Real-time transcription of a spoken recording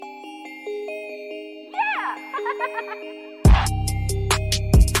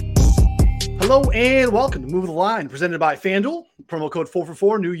Hello and welcome to Move the Line, presented by FanDuel. Promo code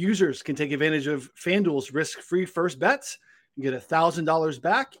 444. New users can take advantage of FanDuel's risk-free first bets and get $1,000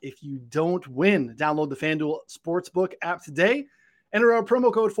 back if you don't win. Download the FanDuel Sportsbook app today. Enter our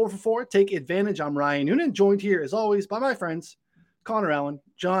promo code 444. Take advantage. I'm Ryan Noonan, joined here as always by my friends Connor Allen,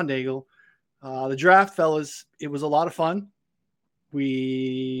 John Daigle. The draft, fellas, it was a lot of fun.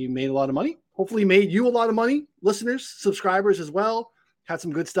 We made a lot of money. Hopefully made you a lot of money. Listeners, subscribers as well. Had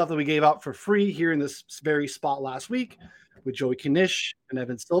some good stuff that we gave out for free here in this very spot last week with Joey Knish and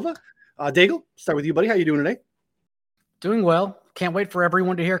Evan Silva. Daigle, start with you, buddy. How you doing today? Doing well. Can't wait for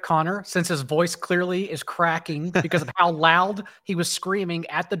everyone to hear Connor, since his voice clearly is cracking because of how loud he was screaming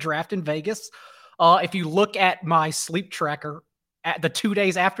at the draft in Vegas. If you look at my sleep tracker at the 2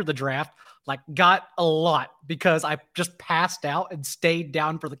 days after the draft, got a lot because I just passed out and stayed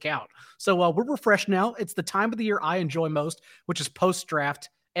down for the count. So we're refreshed now. It's the time of the year I enjoy most, which is post-draft.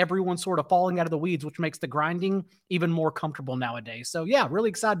 Everyone's sort of falling out of the weeds, which makes the grinding even more comfortable nowadays. So yeah, really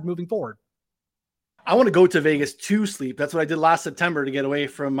excited moving forward. I want to go to Vegas to sleep. That's what I did last September to get away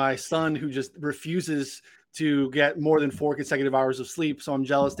from my son, who just refuses to get more than 4 consecutive hours of sleep. So I'm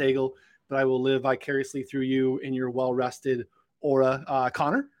jealous, Daigle, that I will live vicariously through you in your well-rested aura.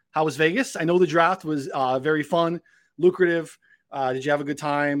 Connor, how was Vegas? I know the draft was very fun, lucrative. Did you have a good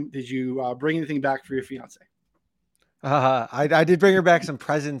time? Did you bring anything back for your fiance? I did bring her back some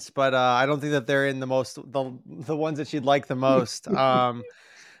presents, but I don't think that they're in the ones that she'd like the most.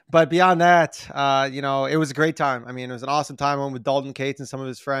 But beyond that, it was a great time. I mean, it was an awesome time. I went with Dalton Cates and some of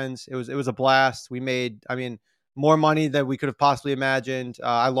his friends. It was a blast. We made, more money than we could have possibly imagined.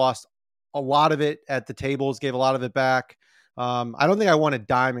 I lost a lot of it at the tables, gave a lot of it back. I don't think I won a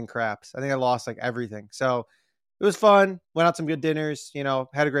dime in craps. I think I lost everything. So it was fun. Went out some good dinners,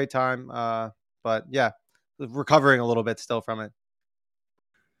 had a great time. But yeah, recovering a little bit still from it.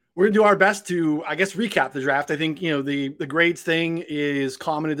 We're going to do our best to, recap the draft. I think, the grades thing is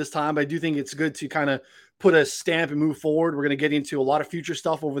common at this time, but I do think it's good to kind of put a stamp and move forward. We're going to get into a lot of future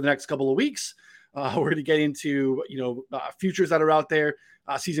stuff over the next couple of weeks. We're going to get into, futures that are out there,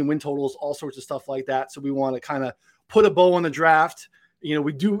 season win totals, all sorts of stuff like that. So we want to kind of put a bow on the draft.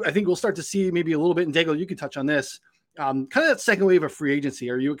 I think we'll start to see maybe a little bit, and Daigle, you can touch on this, kind of that second wave of free agency.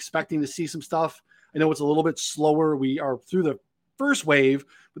 Are you expecting to see some stuff? I know it's a little bit slower. We are through the first wave,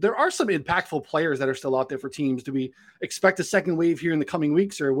 but there are some impactful players that are still out there for teams. Do we expect a second wave here in the coming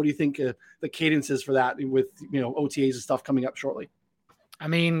weeks, or what do you think the cadence is for that with, OTAs and stuff coming up shortly? I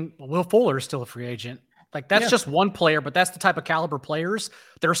mean, Will Fuller is still a free agent. That's just one player, but that's the type of caliber players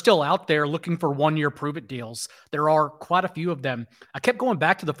that are still out there looking for 1-year prove-it deals. There are quite a few of them. I kept going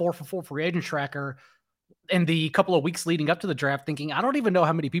back to the 444 free agent tracker in the couple of weeks leading up to the draft thinking, I don't even know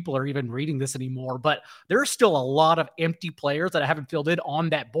how many people are even reading this anymore, but there's still a lot of empty players that I haven't filled in on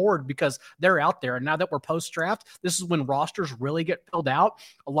that board because they're out there. And now that we're post-draft, this is when rosters really get filled out.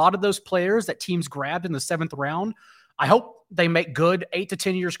 A lot of those players that teams grabbed in the 7th round, I hope they make good 8 to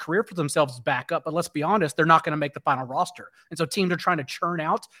 10 years career for themselves as backup, but let's be honest, they're not going to make the final roster. And so teams are trying to churn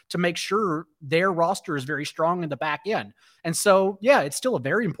out to make sure their roster is very strong in the back end. And so, yeah, it's still a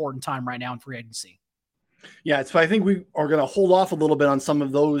very important time right now in free agency. Yeah, I think we are going to hold off a little bit on some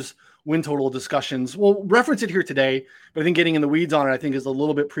of those win total discussions. We'll reference it here today, but I think getting in the weeds on it, I think, is a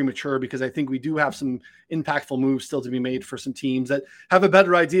little bit premature because I think we do have some impactful moves still to be made for some teams that have a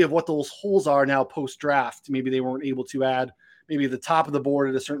better idea of what those holes are now post-draft. Maybe they weren't able to add maybe the top of the board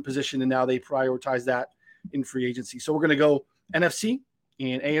at a certain position, and now they prioritize that in free agency. So we're going to go NFC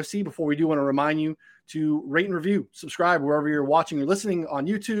and AFC. Before we do, want to remind you to rate and review, subscribe wherever you're watching or listening on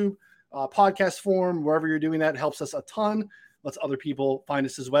YouTube, podcast form, wherever you're doing that. It helps us a ton. Lets other people find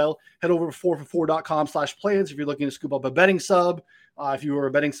us as well. Head over to 4for4.com/plans if you're looking to scoop up a betting sub. If you were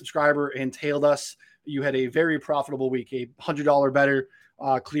a betting subscriber and tailed us, you had a very profitable week. A $100 better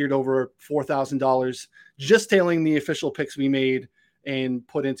cleared over $4,000 just tailing the official picks we made and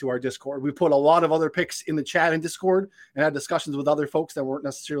put into our Discord. We put a lot of other picks in the chat and Discord and had discussions with other folks that weren't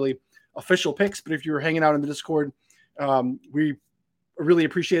necessarily official picks. But if you were hanging out in the Discord, we really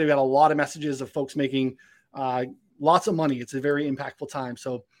appreciate it. We got a lot of messages of folks making lots of money. It's a very impactful time.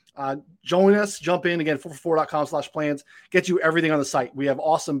 So join us, jump in again, 4for4.com/plans, get you everything on the site. We have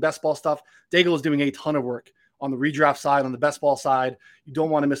awesome best ball stuff. Daigle is doing a ton of work on the redraft side, on the best ball side. You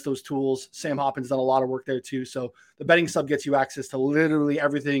don't want to miss those tools. Sam Hoppin's done a lot of work there too. So the betting sub gets you access to literally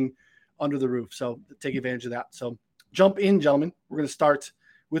everything under the roof. So take advantage of that. So jump in, gentlemen. We're going to start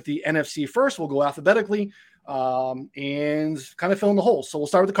with the NFC first. We'll go alphabetically and kind of fill in the holes. So we'll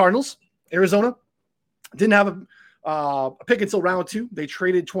start with the Cardinals. Arizona didn't have a pick until round 2. They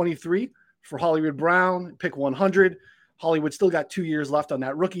traded 23 For Hollywood Brown, pick 100. Hollywood still got 2 years left on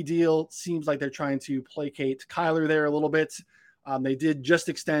that rookie deal. Seems like they're trying to placate Kyler there a little bit. They did just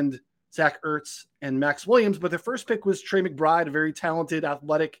extend Zach Ertz and Max Williams, but their first pick was Trey McBride, a very talented,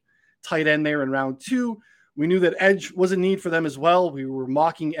 athletic tight end there in round 2. We knew that edge was a need for them as well. We were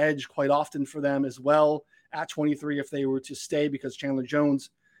mocking edge quite often for them as well at 23 if they were to stay, because Chandler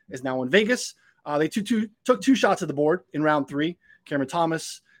Jones is now in Vegas. They took 2 shots at the board in round 3. Cameron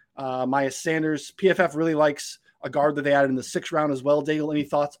Thomas, Myles Sanders. PFF really likes a guard that they added in the 6th round as well. Daigle, any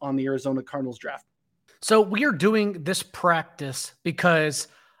thoughts on the Arizona Cardinals draft? So we are doing this practice because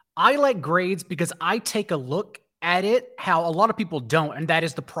I like grades, because I take a look at it how a lot of people don't, and that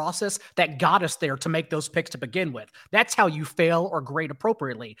is the process that got us there to make those picks to begin with. That's how you fail or grade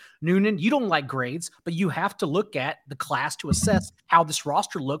appropriately. Noonan, you don't like grades, but you have to look at the class to assess how this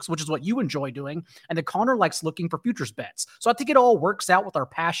roster looks, which is what you enjoy doing, and the Connor likes looking for futures bets. So I think it all works out with our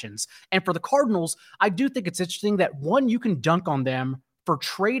passions. And for the Cardinals, I do think it's interesting that, one, you can dunk on them for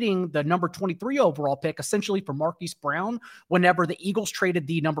trading the number 23 overall pick essentially for Marquise Brown, whenever the Eagles traded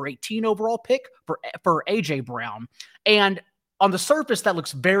the number 18 overall pick for AJ Brown. And on the surface, that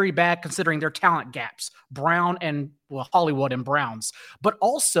looks very bad considering their talent gaps, Brown and Hollywood and Browns. But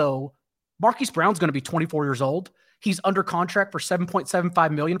also, Marquise Brown's going to be 24 years old. He's under contract for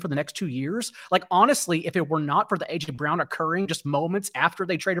 $7.75 million for the next 2 years. Like, honestly, if it were not for the AJ Brown occurring just moments after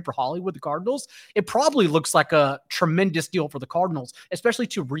they traded for Hollywood, the Cardinals, it probably looks like a tremendous deal for the Cardinals, especially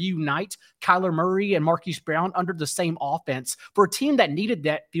to reunite Kyler Murray and Marquise Brown under the same offense for a team that needed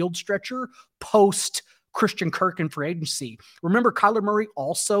that field stretcher post Christian Kirk in free agency. Remember, Kyler Murray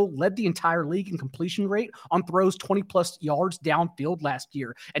also led the entire league in completion rate on throws 20-plus yards downfield last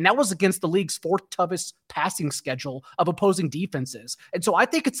year, and that was against the league's 4th toughest passing schedule of opposing defenses. And so I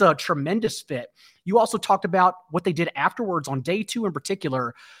think it's a tremendous fit. You also talked about what they did afterwards on day 2 in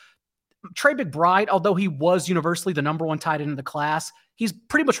particular. Trey McBride, although he was universally the number 1 tight end in the class, he's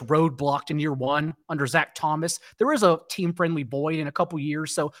pretty much roadblocked in year 1 under Zach Thomas. There is a team-friendly void in a couple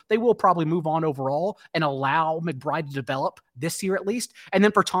years, so they will probably move on overall and allow McBride to develop this year at least. And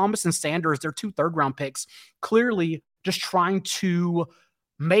then for Thomas and Sanders, their 2 third-round picks, clearly just trying to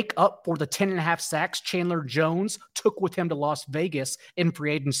make up for the 10.5 sacks Chandler Jones took with him to Las Vegas in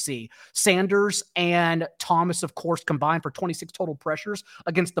free agency. Sanders and Thomas, of course, combined for 26 total pressures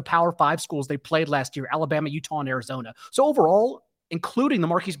against the Power 5 schools they played last year, Alabama, Utah, and Arizona. So overall, including the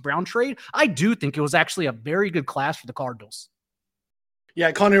Marquise Brown trade, I do think it was actually a very good class for the Cardinals.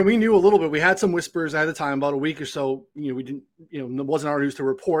 Yeah, Connor, we knew a little bit. We had some whispers at the time, about a week or so. We didn't, it wasn't our news to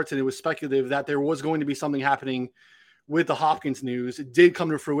report, and it was speculative that there was going to be something happening with the Hopkins news. It did come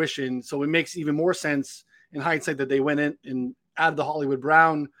to fruition, so it makes even more sense in hindsight that they went in and added the Hollywood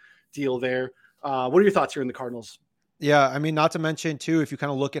Brown deal there. What are your thoughts here in the Cardinals? Yeah, I mean, not to mention too, if you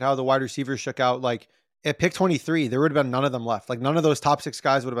kind of look at how the wide receivers shook out, like at pick 23, there would have been none of them left. Like, none of those top 6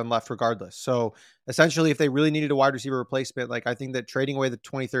 guys would have been left regardless. So essentially, if they really needed a wide receiver replacement, like, I think that trading away the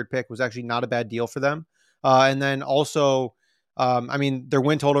 23rd pick was actually not a bad deal for them. And then also, I mean, their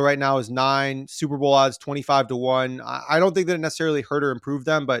win total right now is 9, Super Bowl odds 25-1. I don't think that it necessarily hurt or improved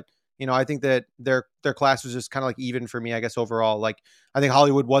them, but I think that their class was just kind of like even for me, I guess, overall. Like, I think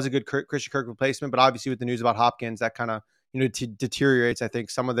Hollywood was a good Christian Kirk replacement, but obviously with the news about Hopkins, that kind of deteriorates, I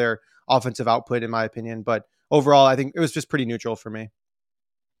think, some of their offensive output, in my opinion. But overall, I think it was just pretty neutral for me.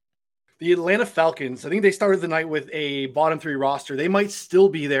 The Atlanta Falcons, I think they started the night with a bottom 3 roster. They might still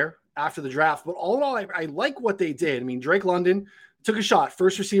be there after the draft, but all in all, I like what they did. I mean, Drake London took a shot,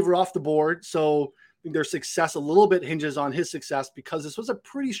 first receiver off the board. So I think their success a little bit hinges on his success, because this was a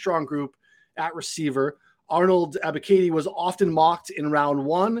pretty strong group at receiver. Arnold Abikadi was often mocked in round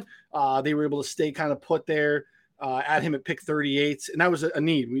 1. They were able to stay kind of put there, at him at pick 38. And that was a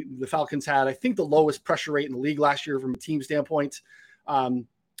need. The Falcons had, I think, the lowest pressure rate in the league last year from a team standpoint.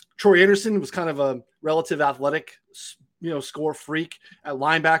 Troy Anderson was kind of a relative athletic, score freak at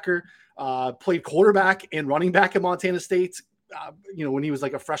linebacker, played quarterback and running back at Montana State, when he was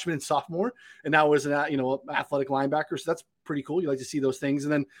like a freshman and sophomore, and now was an athletic linebacker. So that's pretty cool. You like to see those things.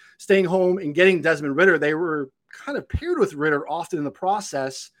 And then staying home and getting Desmond Ridder, they were kind of paired with Ridder often in the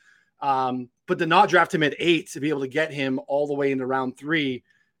process, but to not draft him at 8 to be able to get him all the way into round 3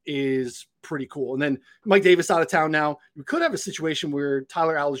 is pretty cool. And then Mike Davis out of town now. You could have a situation where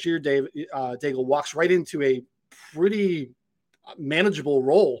Tyler Algier Daigle walks right into a pretty manageable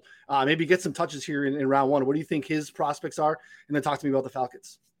role. Maybe get some touches here in round 1. What do you think his prospects are? And then talk to me about the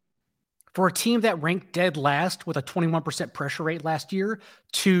Falcons. For a team that ranked dead last with a 21% pressure rate last year,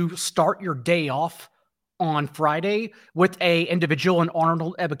 to start your day off on Friday with a individual in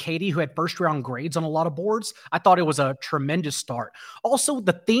Arnold Ebiketie who had first round grades on a lot of boards. I thought it was a tremendous start. Also,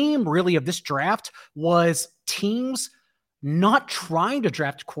 the theme really of this draft was teams not trying to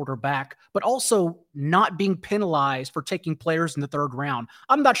draft a quarterback, but also not being penalized for taking players in the third round.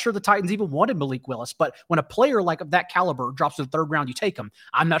 I'm not sure the Titans even wanted Malik Willis, but when a player like of that caliber drops to the third round, you take him.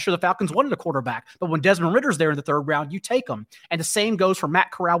 I'm not sure the Falcons wanted a quarterback, but when Desmond Ritter's there in the third round, you take him. And the same goes for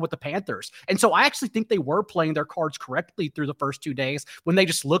Matt Corral with the Panthers. And so I actually think they were playing their cards correctly through the first 2 days when they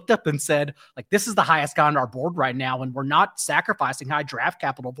just looked up and said, like, this is the highest guy on our board right now, and we're not sacrificing high draft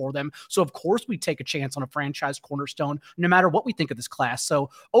capital for them. So of course we take a chance on a franchise cornerstone, no matter what we think of this class. So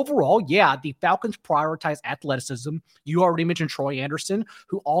overall, yeah, the Falcons prioritize athleticism. You already mentioned Troy Anderson,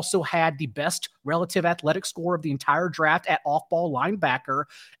 who also had the best relative athletic score of the entire draft at off-ball linebacker.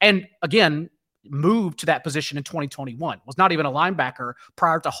 And again, moved to that position in 2021, was not even a linebacker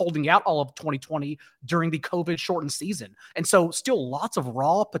prior to holding out all of 2020 during the COVID shortened season. And so still lots of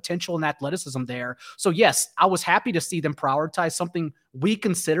raw potential and athleticism there. So yes, I was happy to see them prioritize something we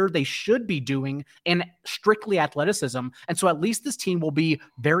consider they should be doing in strictly athleticism. And so at least this team will be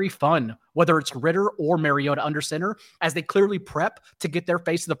very fun, whether it's Ritter or Mariota under center, as they clearly prep to get their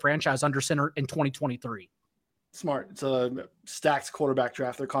face of the franchise under center in 2023. Smart. It's a stacked quarterback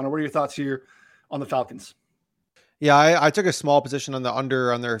draft there, Connor. What are your thoughts here on the Falcons? Yeah, I took a small position on the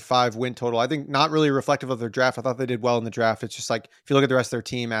under on their 5 win total. I think not really reflective of their draft. I thought they did well in the draft. It's just like, if you look at the rest of their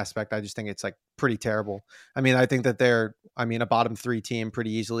team aspect, I just think it's like pretty terrible. I mean, I think that they're, a bottom 3 team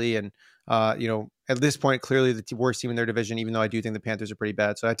pretty easily. And, at this point, clearly the worst team in their division, even though I do think the Panthers are pretty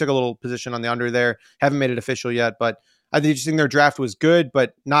bad. So I took a little position on the under there. Haven't made it official yet, but I think their draft was good,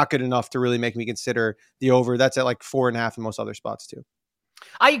 but not good enough to really make me consider the over. That's at like 4.5 in most other spots too.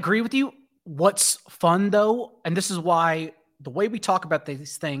 I agree with you. What's fun though, and this is why the way we talk about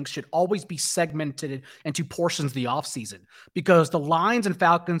these things should always be segmented into portions of the offseason, because the Lions and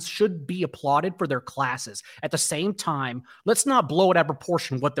Falcons should be applauded for their classes. At the same time, let's not blow it out of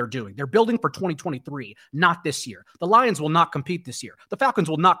proportion what they're doing. They're building for 2023, not this year. The Lions will not compete this year. The Falcons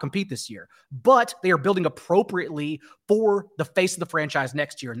will not compete this year, but they are building appropriately for the face of the franchise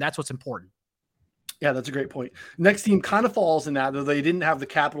next year, and that's what's important. Yeah, that's a great point. Next team kind of falls in that, though they didn't have the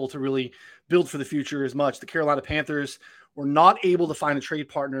capital to really build for the future as much. The Carolina Panthers were not able to find a trade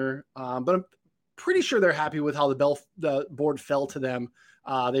partner, but I'm pretty sure they're happy with how the board fell to them.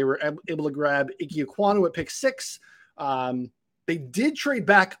 They were able to grab Ike Ekwonu at pick 6. They did trade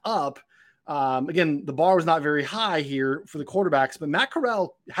back up. Again, the bar was not very high here for the quarterbacks, but Matt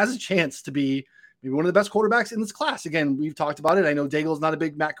Corral has a chance to be maybe one of the best quarterbacks in this class. Again, we've talked about it. I know Daigle's not a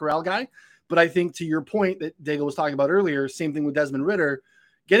big Matt Corral guy, but I think to your point that Daigle was talking about earlier, same thing with Desmond Ritter,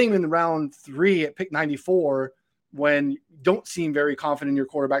 getting him in round 3 at pick 94 when you don't seem very confident in your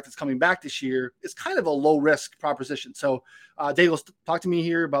quarterback that's coming back this year is kind of a low risk proposition. So Daigle, talk to me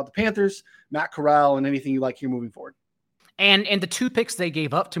here about the Panthers, Matt Corral, and anything you like here moving forward. And the 2 picks they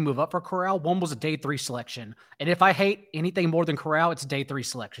gave up to move up for Corral, one was a day 3 selection. And if I hate anything more than Corral, it's day 3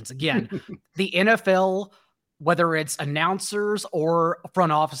 selections. Again, the NFL, whether it's announcers or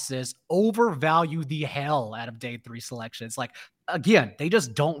front offices, overvalue the hell out of day 3 selections. Like, again, they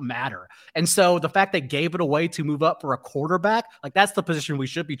just don't matter. And so the fact they gave it away to move up for a quarterback, like that's the position we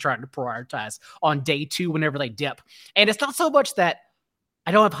should be trying to prioritize on day 2 whenever they dip. And it's not so much that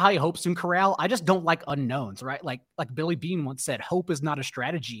I don't have high hopes in Corral. I just don't like unknowns, right? Like Billy Beane once said, hope is not a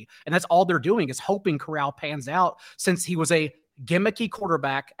strategy. And that's all they're doing is hoping Corral pans out, since he was a gimmicky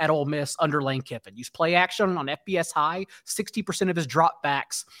quarterback at Ole Miss under Lane Kiffin. Used play action on FBS high, 60% of his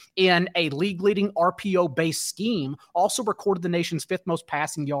dropbacks in a league-leading RPO-based scheme, also recorded the nation's 5th most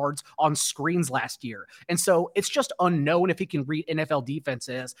passing yards on screens last year. And so it's just unknown if he can read NFL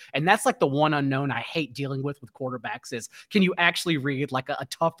defenses. And that's like the one unknown I hate dealing with quarterbacks is, can you actually read like a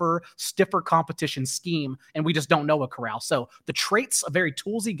tougher, stiffer competition scheme? And we just don't know a Corral. So the traits, a very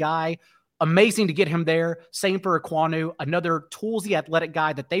toolsy guy, amazing to get him there. Same for Ekwonu, another toolsy athletic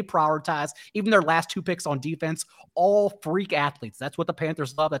guy that they prioritize. Even their last 2 picks on defense, all freak athletes. That's what the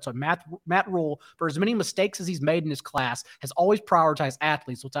Panthers love. That's what Matt Rule, for as many mistakes as he's made in his class, has always prioritized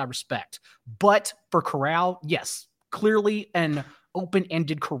athletes, which I respect. But for Corral, yes, clearly an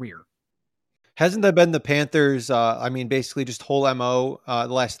open-ended career. Hasn't that been the Panthers? Basically just whole MO the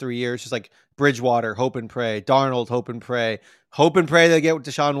last 3 years, just like Bridgewater, hope and pray, Darnold, hope and pray they get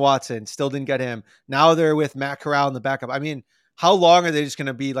Deshaun Watson, still didn't get him. Now they're with Matt Corral in the backup. I mean, how long are they just going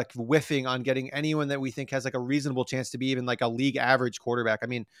to be like whiffing on getting anyone that we think has like a reasonable chance to be even like a league average quarterback? I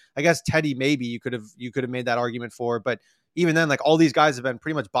mean, I guess Teddy, maybe you could have made that argument for, but even then, like all these guys have been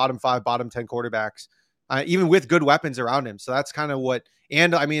pretty much bottom 5, bottom 10 quarterbacks. even with good weapons around him. So that's kind of what.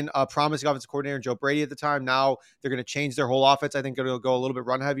 And I mean, promising offensive coordinator Joe Brady at the time. Now they're going to change their whole offense. I think it'll go a little bit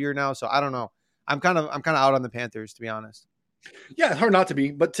run heavier now. So I don't know. I'm kind of out on the Panthers, to be honest. Yeah, it's hard not to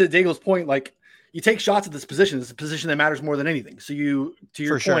be. But to Daigle's point, like, you take shots at this position. It's a position that matters more than anything. So you, to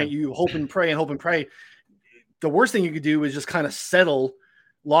your point, you hope and pray and hope and pray. The worst thing you could do is just kind of settle,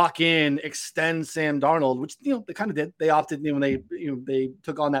 lock in, extend Sam Darnold, which, you know, they kind of did. They opted, when they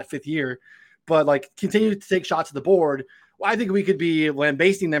took on that 5th year, but like continue to take shots at the board. Well, I think we could be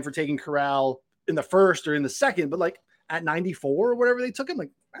lambasting them for taking Corral in the 1st or in the 2nd, but like at 94 or whatever they took him,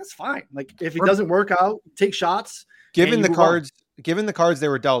 like, that's fine. Like, if it doesn't work out, take shots. Given the cards they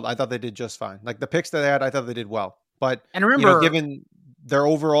were dealt, I thought they did just fine. Like the picks that they had, I thought they did well. But and remember, given their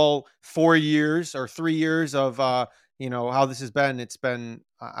overall 4 years or 3 years of how this has been, it's been,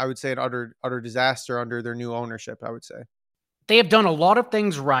 I would say, an utter disaster under their new ownership. I would say they have done a lot of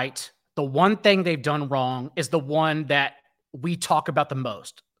things right. The one thing they've done wrong is the one that we talk about the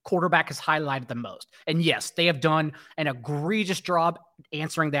most. Quarterback is highlighted the most. And yes, they have done an egregious job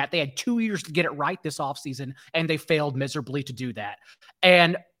answering that. They had 2 years to get it right this offseason, and they failed miserably to do that.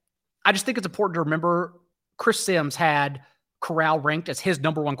 And I just think it's important to remember Chris Sims had Corral ranked as his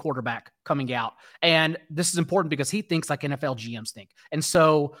number 1 quarterback coming out. And this is important because he thinks like NFL GMs think. And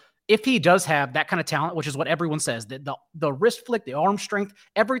so if he does have that kind of talent, which is what everyone says, that the wrist flick, the arm strength,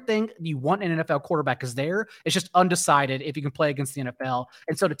 everything you want in an NFL quarterback is there. It's just undecided if you can play against the NFL.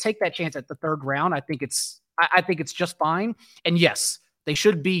 And so to take that chance at the 3rd round, I think it's just fine. And yes, they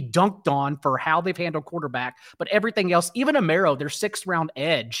should be dunked on for how they've handled quarterback, but everything else, even Amaro, their 6th round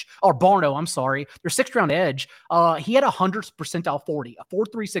edge, or Barno, I'm sorry, their 6th round edge, he had 100th percentile 40, a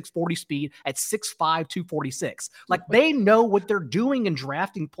 4.36 40 speed at 6'5", 246. Like, they know what they're doing in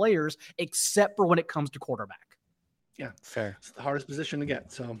drafting players, except for when it comes to quarterback. Yeah, fair. It's the hardest position to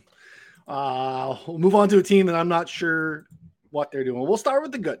get. So we'll move on to a team that I'm not sure what they're doing. We'll start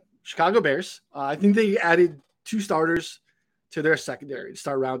with the good Chicago Bears. I think they added 2 starters to their secondary to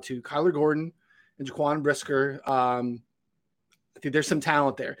start round 2, Kyler Gordon and Jaquan Brisker. I think there's some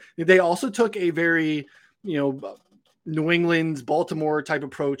talent there. They also took a very, New England, Baltimore type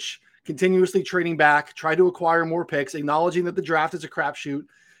approach, continuously trading back, try to acquire more picks, acknowledging that the draft is a crapshoot,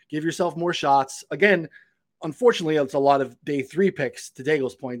 give yourself more shots. Again, unfortunately, it's a lot of day 3 picks, to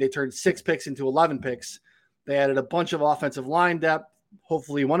Daigle's point. They turned 6 picks into 11 picks. They added a bunch of offensive line depth.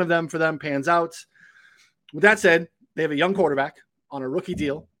 Hopefully one of them for them pans out. With that said, they have a young quarterback on a rookie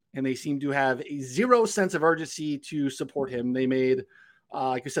deal, and they seem to have a zero sense of urgency to support him. They made,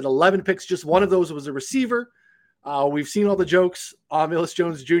 like I said, 11 picks. Just one of those was a receiver. We've seen all the jokes on Velus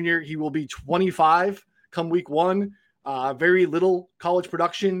Jones Jr. He will be 25 come week 1. Very little college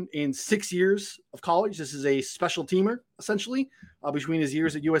production in 6 years of college. This is a special teamer, essentially, between his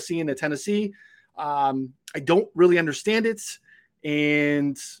years at USC and at Tennessee. I don't really understand it.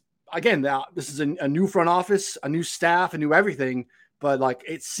 And again, this is a new front office, a new staff, a new everything, but like,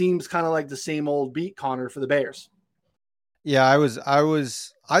 it seems kind of like the same old beat, Connor, for the Bears. Yeah,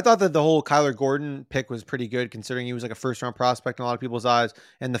 I thought that the whole Kyler Gordon pick was pretty good, considering he was like a 1st round prospect in a lot of people's eyes.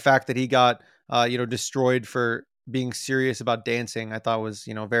 And the fact that he got, destroyed for being serious about dancing, I thought was,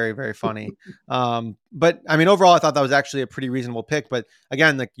 very, very funny. But I mean, overall, I thought that was actually a pretty reasonable pick. But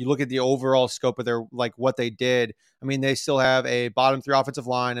again, like, you look at the overall scope of their, like, what they did. I mean, they still have a bottom 3 offensive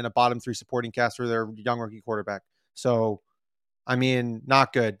line and a bottom 3 supporting cast for their young rookie quarterback. So, I mean,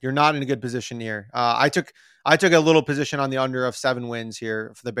 not good. You're not in a good position here. I took a little position on the under of 7 wins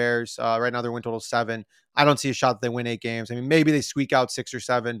here for the Bears. Right now, their win total is 7. I don't see a shot that they win 8 games. I mean, maybe they squeak out 6 or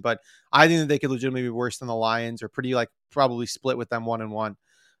 7, but I think that they could legitimately be worse than the Lions, or pretty, like, probably split with them 1-1.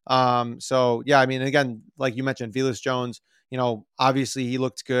 So yeah, I mean, again, like you mentioned, Velus Jones, obviously he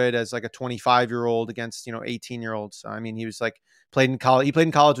looked good as like a 25-year-old against, 18-year-olds. I mean, he was like played in college. He played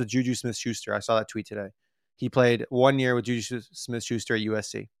in college with Juju Smith-Schuster. I saw that tweet today. He played 1 year with Juju Smith-Schuster at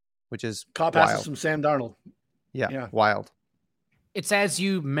USC, which is caught passes from Sam Darnold. Yeah, wild. It's as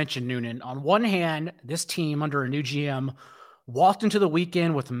you mentioned, Noonan. On one hand, this team under a new GM walked into the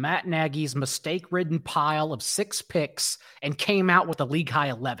weekend with Matt Nagy's mistake-ridden pile of 6 picks and came out with a league-high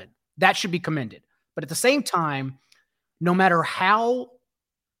 11. That should be commended. But at the same time, no matter how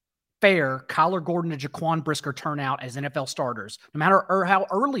fair Kyler Gordon and Jaquan Brisker turn out as NFL starters, no matter how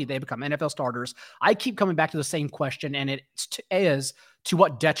early they become NFL starters, I keep coming back to the same question, and it is to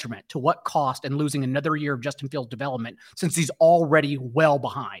what detriment, to what cost, and losing another year of Justin Fields' development, since he's already well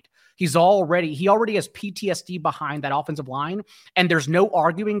behind. He already has PTSD behind that offensive line, and there's no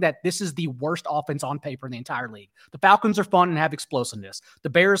arguing that this is the worst offense on paper in the entire league. The Falcons are fun and have explosiveness. The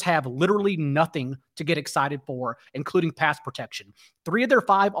Bears have literally nothing to get excited for, including pass protection. 3 of their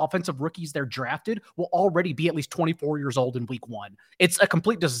 5 offensive rookies they're drafted will already be at least 24 years old in week 1. It's a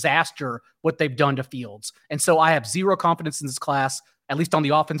complete disaster what they've done to Fields. And so I have zero confidence in this class, at least on the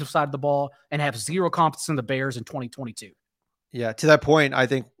offensive side of the ball, and have zero confidence in the Bears in 2022. Yeah, to that point, I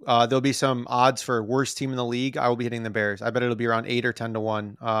think there'll be some odds for worst team in the league. I will be hitting the Bears. I bet it'll be around 8 or 10 to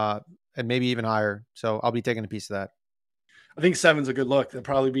 1, and maybe even higher. So I'll be taking a piece of that. I think 7's a good look. That'll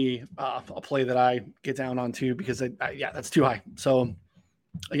probably be a play that I get down on too, because that's too high. So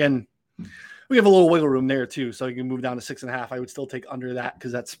again, we have a little wiggle room there too. So you can move down to 6.5. I would still take under that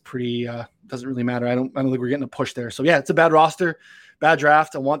because that's pretty, doesn't really matter. I don't think we're getting a push there. So yeah, it's a bad roster, bad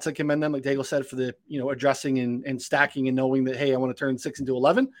draft. I want to commend them, like Daigle said, for the, addressing and stacking and knowing that, hey, I want to turn 6 into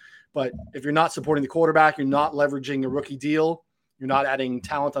 11. But if you're not supporting the quarterback, you're not leveraging a rookie deal, you're not adding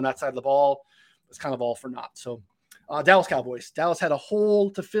talent on that side of the ball, it's kind of all for naught. So Dallas Cowboys. Dallas had a hole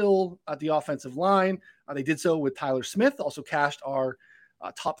to fill at the offensive line. They did so with Tyler Smith, also cashed our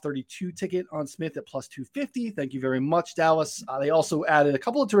top 32 ticket on Smith at plus 250. Thank you very much, Dallas. They also added a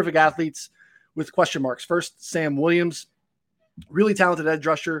couple of terrific athletes with question marks. First, Sam Williams, really talented edge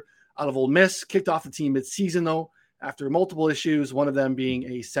rusher out of Ole Miss, kicked off the team mid-season, though, after multiple issues, one of them being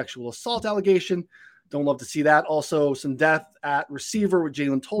a sexual assault allegation. Don't love to see that. Also, some depth at receiver with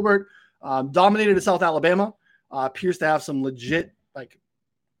Jalen Tolbert. Dominated at South Alabama. Appears to have some legit,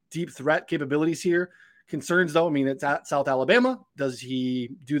 deep threat capabilities here. Concerns, though, it's at South Alabama. Does he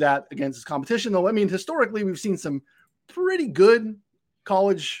do that against his competition, though? Historically, we've seen some pretty good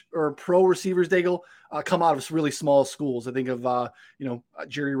college or pro receivers, Daigle, come out of really small schools. I think of,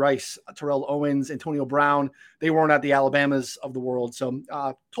 Jerry Rice, Terrell Owens, Antonio Brown. They weren't at the Alabamas of the world. So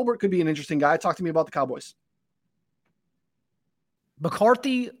Tolbert could be an interesting guy. Talk to me about the Cowboys.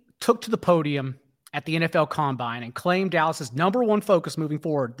 McCarthy took to the podium at the NFL Combine and claimed Dallas's number one focus moving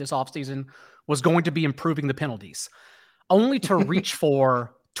forward this offseason was going to be improving the penalties, only to reach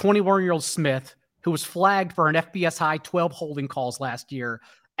for 21-year-old Smith, who was flagged for an FBS high 12 holding calls last year,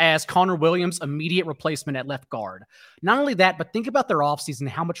 as Connor Williams' immediate replacement at left guard. Not only that, but think about their offseason,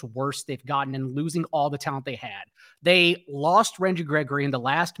 how much worse they've gotten in losing all the talent they had. They lost Randy Gregory in the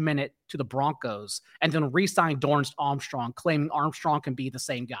last minute to the Broncos and then re-signed Dorrance Armstrong, claiming Armstrong can be the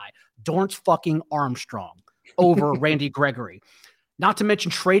same guy. Dorrance fucking Armstrong over Randy Gregory. Not to mention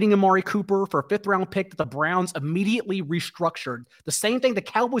trading Amari Cooper for a 5th-round pick that the Browns immediately restructured. The same thing the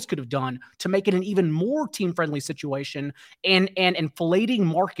Cowboys could have done to make it an even more team-friendly situation and an inflating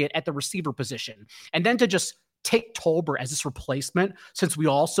market at the receiver position. And then to just take Tolbert as this replacement, since we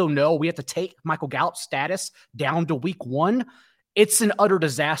also know we have to take Michael Gallup's status down to week 1, it's an utter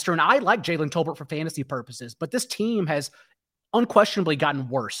disaster. And I like Jalen Tolbert for fantasy purposes, but this team has unquestionably gotten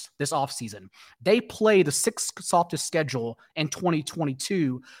worse this offseason. They play the 6th softest schedule in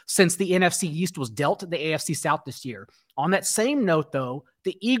 2022 since the NFC East was dealt the AFC South this year. On that same note, though,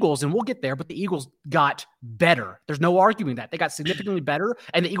 the Eagles, and we'll get there, but the Eagles got better. There's no arguing that. They got significantly better,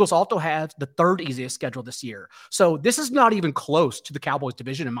 and the Eagles also have the 3rd easiest schedule this year. So this is not even close to the Cowboys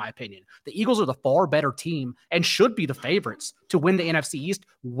division, in my opinion. The Eagles are the far better team and should be the favorites to win the NFC East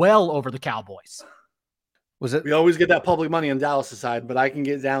well over the Cowboys. We always get that public money on Dallas' side, but I can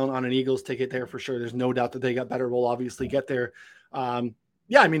get down on an Eagles ticket there for sure. There's no doubt that they got better. We'll obviously get there.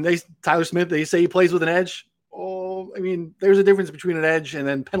 Tyler Smith, they say he plays with an edge. There's a difference between an edge and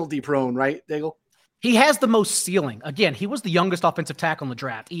then penalty prone, right, Daigle? He has the most ceiling. Again, he was the youngest offensive tackle in the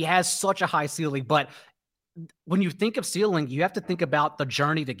draft. He has such a high ceiling, but when you think of ceiling, you have to think about the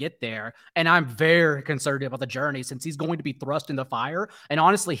journey to get there. And I'm very concerned about the journey since he's going to be thrust in the fire. And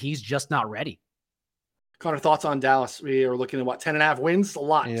honestly, he's just not ready. Connor, thoughts on Dallas? We are looking at 10.5 wins, a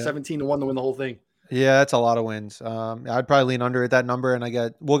lot, 17-1 to win the whole thing. Yeah, that's a lot of wins. I'd probably lean under at that number,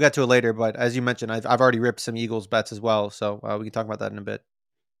 and we'll get to it later. But as you mentioned, I've already ripped some Eagles bets as well, so we can talk about that in a bit.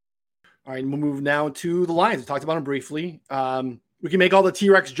 All right, we'll move now to the Lions. We talked about them briefly. We can make all the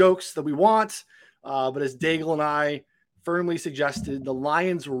T-Rex jokes that we want, but as Daigle and I firmly suggested, the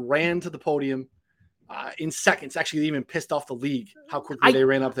Lions ran to the podium in seconds. Actually, they even pissed off the league how quickly they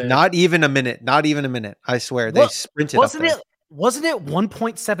ran up there. Not even a minute. I swear. They sprinted up there. Wasn't it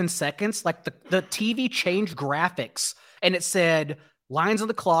 1.7 seconds? Like the TV changed graphics and it said Lions on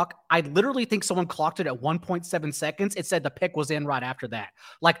the clock. I literally think someone clocked it at 1.7 seconds. It said the pick was in right after that.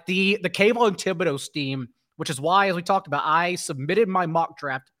 Like the Cable and Thibodeau steam, which is why, as we talked about, I submitted my mock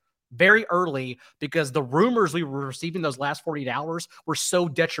draft very early because the rumors we were receiving those last 48 hours were so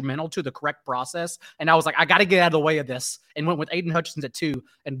detrimental to the correct process. And I was like, I got to get out of the way of this, and went with Aiden Hutchinson at 2.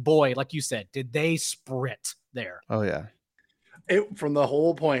 And boy, like you said, did they sprint there. Oh, yeah. From the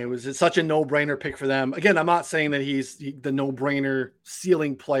whole point, it was such a no-brainer pick for them. Again, I'm not saying that he's the no-brainer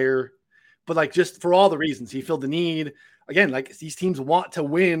ceiling player, but like just for all the reasons he filled the need. Again, like these teams want to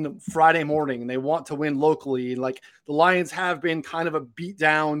win Friday morning and they want to win locally. And like the Lions have been kind of a beat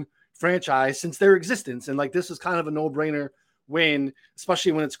down franchise since their existence. And like, this is kind of a no-brainer win,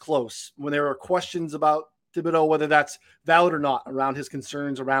 especially when it's close, when there are questions about Thibodeau, whether that's valid or not, around his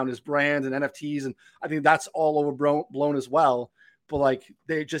concerns around his brand and NFTs. And I think that's all overblown as well. But like,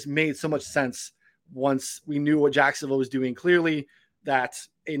 they just made so much sense once we knew what Jacksonville was doing clearly, that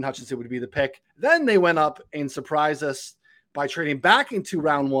Aiden Hutchinson would be the pick. Then they went up and surprised us by trading back into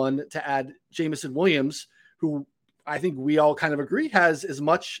round 1 to add Jameson Williams, who I think we all kind of agree has as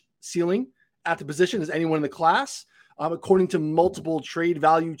much ceiling at the position as anyone in the class. According to multiple trade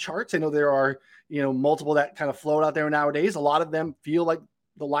value charts, I know there are, multiple that kind of float out there nowadays. A lot of them feel like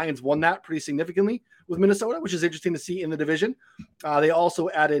the Lions won that pretty significantly with Minnesota, which is interesting to see in the division. They also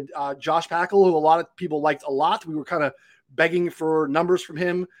added Josh Packel, who a lot of people liked a lot. We were kind of begging for numbers from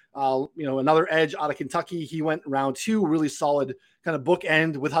him. Another edge out of Kentucky. He went round 2, really solid kind of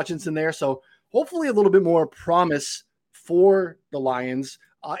bookend with Hutchinson there. So hopefully a little bit more promise for the Lions.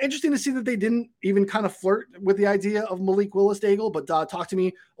 Interesting to see that they didn't even kind of flirt with the idea of Malik Willis-Daigle, but talk to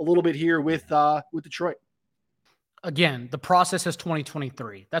me a little bit here with Detroit. Again, the process is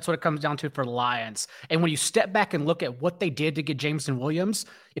 2023. That's what it comes down to for the Lions. And when you step back and look at what they did to get Jameson Williams,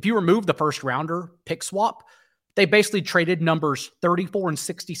 if you remove the first rounder pick swap, they basically traded numbers 34 and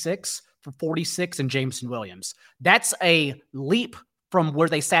 66 for 46 and Jameson Williams. That's a leap from where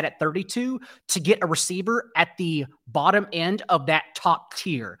they sat at 32 to get a receiver at the bottom end of that top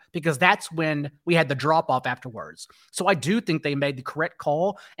tier, because that's when we had the drop off afterwards. So I do think they made the correct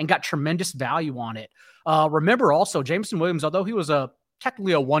call and got tremendous value on it. Remember also, Jameson Williams, although he was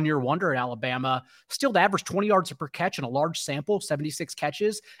technically a one-year wonder at Alabama, still averaged 20 yards per catch in a large sample, 76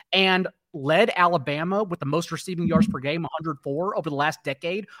 catches, and led Alabama with the most receiving yards per game, 104 over the last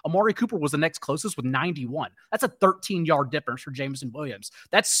decade. Amari Cooper was the next closest with 91. That's a 13-yard difference for Jameson Williams.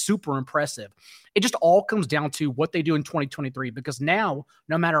 That's super impressive. It just all comes down to what they do in 2023, because now,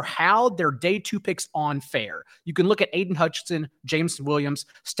 no matter how their day 2 picks on fare, you can look at Aiden Hutchinson, Jameson Williams,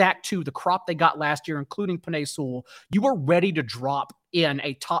 stack 2, the crop they got last year, including Penei Sewell. You are ready to drop in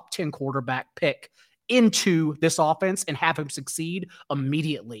a top 10 quarterback pick into this offense and have him succeed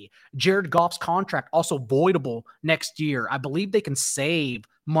immediately. Jared Goff's contract also voidable next year. I believe they can save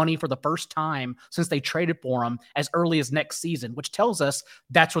money for the first time since they traded for him as early as next season, which tells us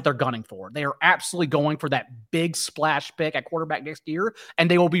that's what they're gunning for. They are absolutely going for that big splash pick at quarterback next year,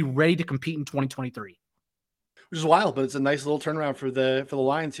 and they will be ready to compete in 2023. Which is wild, but it's a nice little turnaround for the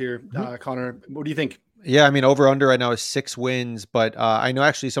Lions here. Connor, what do you think? Yeah, I mean, over-under right now is 6 wins, but I know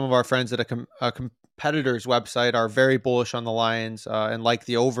actually some of our friends at a competitor's website are very bullish on the Lions and like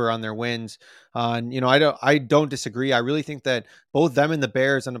the over on their wins. And I don't disagree. I really think that both them and the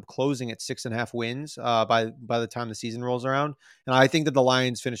Bears end up closing at 6.5 wins by the time the season rolls around. And I think that the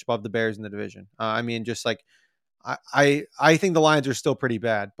Lions finish above the Bears in the division. I mean, just like I think the Lions are still pretty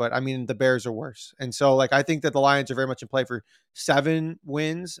bad, but I mean, the Bears are worse. And so like, I think that the Lions are very much in play for 7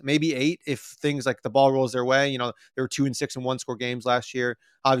 wins, maybe 8, if things like the ball rolls their way. There were 2 and 6 and 1 score games last year.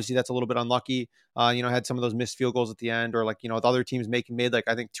 Obviously that's a little bit unlucky. Had some of those missed field goals at the end, or the other teams made like,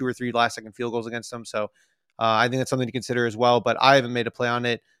 I think 2 or 3 last second field goals against them. So I think that's something to consider as well, but I haven't made a play on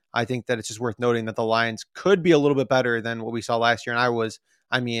it. I think that it's just worth noting that the Lions could be a little bit better than what we saw last year. And I was,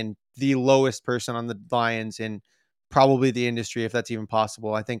 the lowest person on the Lions in probably the industry, if that's even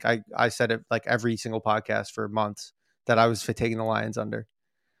possible. I think I said it like every single podcast for months that I was taking the Lions under.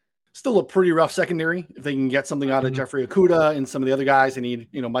 Still a pretty rough secondary. If they can get something out of Jeffrey Okudah and some of the other guys, they need,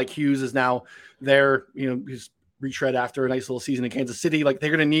 Mike Hughes is now there, he's retread after a nice little season in Kansas City. Like, they're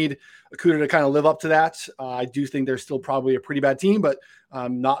going to need Okudah to kind of live up to that. I do think they're still probably a pretty bad team, but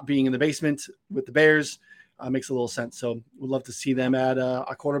not being in the basement with the Bears makes a little sense. So we'd love to see them add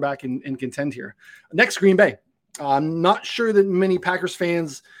a quarterback and contend here. Next, Green Bay. I'm not sure that many Packers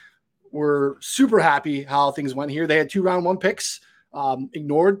fans were super happy how things went here. They had 2 round 1 picks,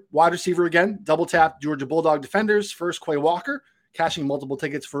 ignored wide receiver again, double tapped Georgia Bulldog defenders. First, Quay Walker, cashing multiple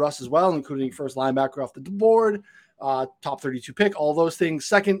tickets for us as well, including first linebacker off the board, top 32 pick, all those things.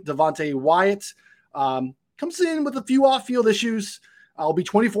 Second, Devontae Wyatt comes in with a few off-field issues. I'll be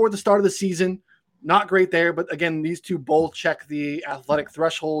 24 at the start of the season. Not great there, but again, these two both check the athletic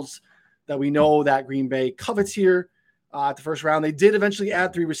thresholds that we know that Green Bay covets here. at the first round. They did eventually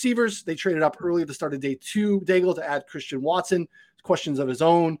add 3 receivers. They traded up early at the start of day 2, Daigle, to add Christian Watson. Questions of his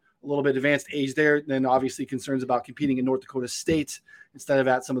own, a little bit advanced age there. Then obviously concerns about competing in North Dakota State instead of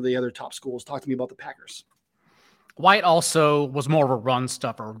at some of the other top schools. Talk to me about the Packers. White also was more of a run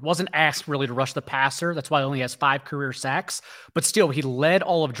stuffer. Wasn't asked really to rush the passer. That's why he only has 5 career sacks. But still, he led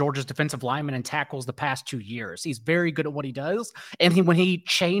all of Georgia's defensive linemen in tackles the past 2 years. He's very good at what he does. And when he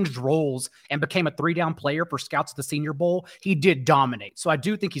changed roles and became a 3-down player for scouts at the Senior Bowl, he did dominate. So I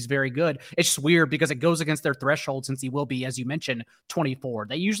do think he's very good. It's just weird because it goes against their threshold since he will be, as you mentioned, 24.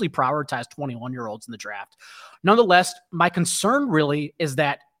 They usually prioritize 21-year-olds in the draft. Nonetheless, my concern really is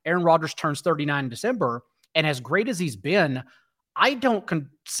that Aaron Rodgers turns 39 in December. And as great as he's been, I don't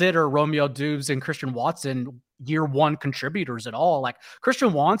consider Romeo Doubs and Christian Watson year 1 contributors at all. Like,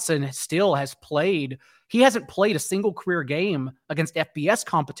 Christian Watson still has played. He hasn't played a single career game against FBS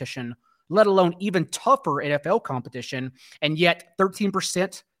competition, let alone even tougher NFL competition. And yet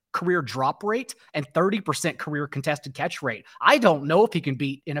 13% career drop rate and 30% career contested catch rate. I don't know if he can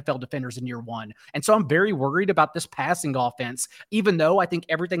beat NFL defenders in year 1. And so I'm very worried about this passing offense, even though I think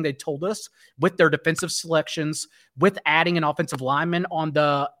everything they told us with their defensive selections, with adding an offensive lineman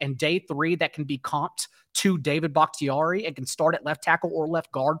in day 3 that can be comped to David Bakhtiari and can start at left tackle or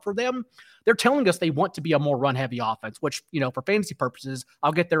left guard for them. They're telling us they want to be a more run-heavy offense, which, for fantasy purposes,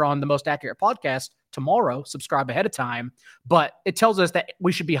 I'll get there on the Most Accurate podcast tomorrow. Subscribe ahead of time. But it tells us that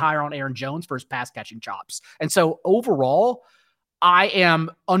we should be higher on Aaron Jones for his pass-catching chops. And so overall, I am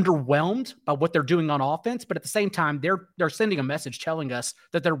underwhelmed by what they're doing on offense. But at the same time, they're sending a message telling us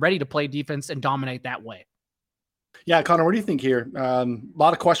that they're ready to play defense and dominate that way. Yeah, Connor, what do you think here? A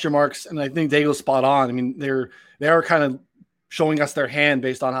lot of question marks, and I think Daigle's spot on. I mean, they are kind of showing us their hand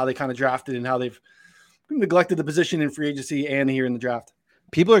based on how they kind of drafted and how they've neglected the position in free agency and here in the draft.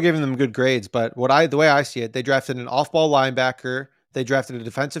 People are giving them good grades, but the way I see it, they drafted an off-ball linebacker, they drafted a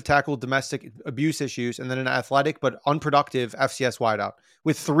defensive tackle, domestic abuse issues, and then an athletic but unproductive FCS wideout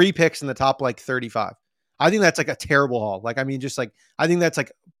with 3 picks in the top 35. I think that's a terrible haul.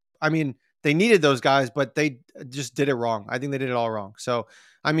 They needed those guys, but they just did it wrong. I think they did it all wrong. So,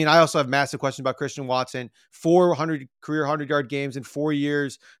 I also have massive questions about Christian Watson. 400 career 100-yard games in 4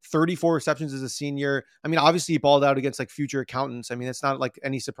 years, 34 receptions as a senior. Obviously he balled out against future accountants. It's not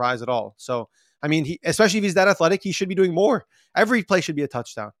any surprise at all. So, especially if he's that athletic, he should be doing more. Every play should be a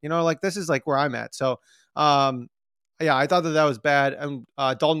touchdown. This is where I'm at. So, yeah, I thought that was bad. And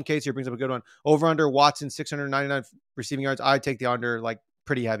Dalton Case here brings up a good one. Over under Watson, 699 receiving yards. I take the under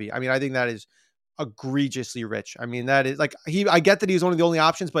pretty heavy. I think that is egregiously rich. That is I get that he's one of the only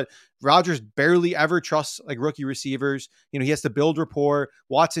options, but Rodgers barely ever trusts rookie receivers. He has to build rapport.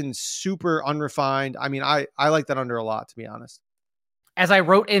 Watson's super unrefined. I like that under a lot, to be honest. As I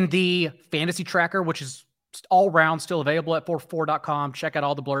wrote in the fantasy tracker, which is all round still available at 4for4.com. Check out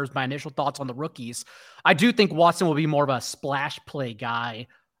all the blurs, my initial thoughts on the rookies. I do think Watson will be more of a splash play guy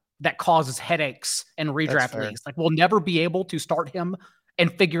that causes headaches in redraft leagues. We'll never be able to start him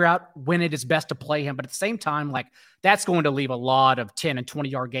and figure out when it is best to play him. But at the same time, that's going to leave a lot of 10 and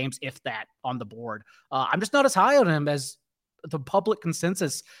 20-yard games, if that, on the board. I'm just not as high on him as the public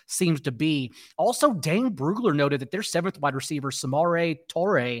consensus seems to be. Also, Dane Brugler noted that their 7th wide receiver, Samori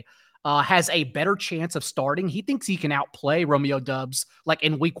Toure, has a better chance of starting. He thinks he can outplay Romeo Doubs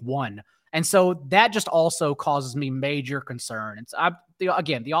in week 1. And so that just also causes me major concern. It's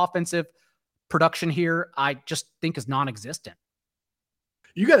the offensive production here, I just think is non-existent.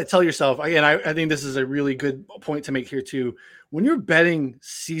 You got to tell yourself, again, I think this is a really good point to make here too. When you're betting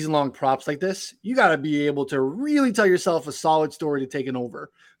season-long props like this, you got to be able to really tell yourself a solid story to take an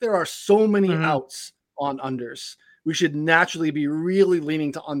over. There are so many outs on unders. We should naturally be really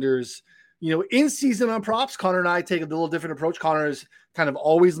leaning to unders. In season on props, Connor and I take a little different approach. Connor is kind of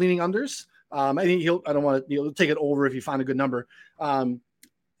always leaning unders. I think I don't want to take it over if you find a good number.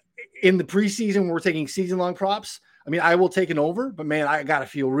 In the preseason, we're taking season-long props. I will take an over, but man, I got to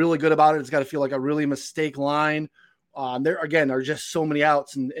feel really good about it. It's got to feel like a really mistake line. There are just so many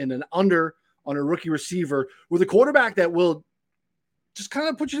outs and an under on a rookie receiver with a quarterback that will just kind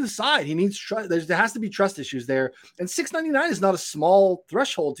of put you to the side. He needs trust. There has to be trust issues there. And 699 is not a small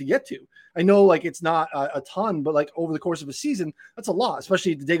threshold to get to. I know it's not a ton, but over the course of a season, that's a lot,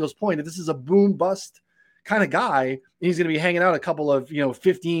 especially to Daigle's point. If this is a boom bust kind of guy, and he's going to be hanging out a couple of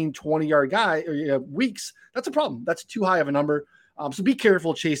 15, 20-yard weeks, that's a problem. That's too high of a number. So be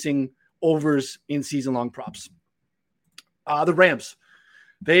careful chasing overs in season-long props. The Rams,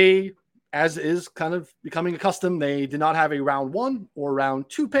 they, as is kind of becoming a custom, they did not have a round 1 or round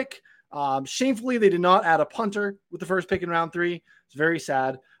 2 pick. Shamefully, they did not add a punter with the first pick in round 3. It's very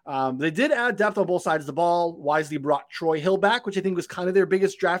sad. They did add depth on both sides of the ball. Wisely brought Troy Hill back, which I think was kind of their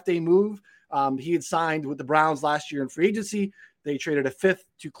biggest draft day move. He had signed with the Browns last year in free agency. They traded a 5th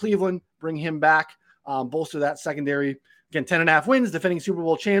to Cleveland, bring him back, bolster that secondary. Again, 10.5 wins, defending Super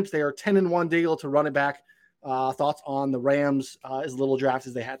Bowl champs. They are 10-1 deal to run it back. Thoughts on the Rams as little draft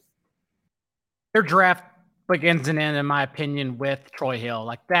as they had? Their draft begins and ends, in my opinion, with Troy Hill.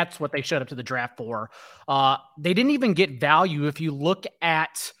 Like, that's what they showed up to the draft for. They didn't even get value. If you look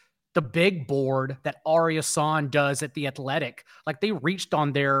at the big board that Ari Hassan does at The Athletic, like, they reached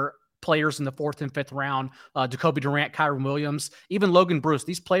on their players in the 4th and 5th round, Jacoby Durant, Kyron Williams, even Logan Bruce.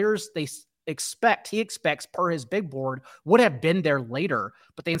 These players, he expects per his big board would have been there later,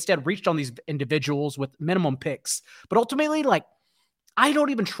 but they instead reached on these individuals with minimum picks. But ultimately, like, I don't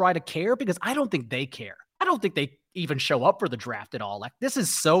even try to care because I don't think they care. I don't think they even show up for the draft at all. Like, this is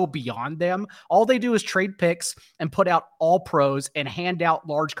so beyond them. All they do is trade picks and put out all pros and hand out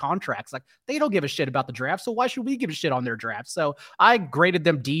large contracts. Like, they don't give a shit about the draft. So why should we give a shit on their draft? So I graded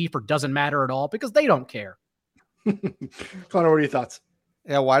them D for doesn't matter at all because they don't care. Connor, what are your thoughts?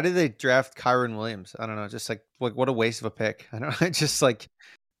 Yeah, why did they draft Kyron Williams? I don't know. Just like what a waste of a pick. I don't know. Just like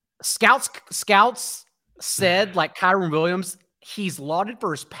scouts said, like, Kyron Williams, he's lauded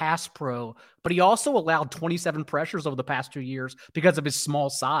for his pass pro, but he also allowed 27 pressures over the past 2 years because of his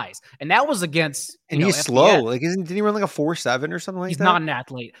small size. And that was against, and he's slow. Like, didn't he run like a 4.7 or something like that? He's not an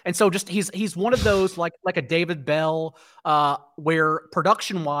athlete. And so just, he's one of those, like a David Bell, where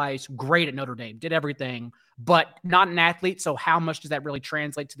production wise, great at Notre Dame, did everything, but not an athlete. So how much does that really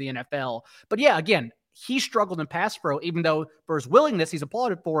translate to the NFL? But yeah, again, he struggled in pass pro, even though for his willingness, he's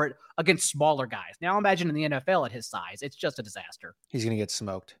applauded for it against smaller guys. Now imagine in the NFL at his size, it's just a disaster. He's going to get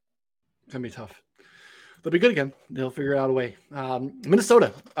smoked. It's going to be tough. They'll be good again. They'll figure out a way.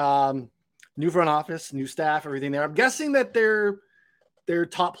 Minnesota, new front office, new staff, everything there. I'm guessing that their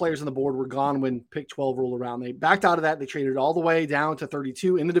top players on the board were gone when pick 12 rolled around. They backed out of that. They traded all the way down to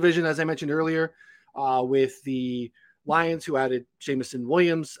 32 in the division, as I mentioned earlier, with the Lions, who added Jameson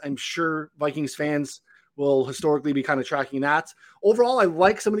Williams. I'm sure Vikings fans will historically be kind of tracking that. Overall, I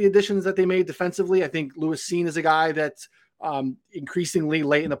like some of the additions that they made defensively. I think Lewis Cine is a guy that increasingly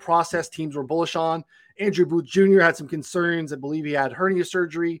late in the process teams were bullish on. Andrew Booth Jr. had some concerns. I believe he had hernia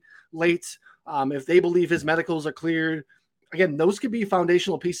surgery late. If they believe his medicals are cleared, again, those could be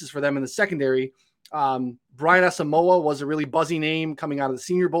foundational pieces for them in the secondary. Brian Asamoah was a really buzzy name coming out of the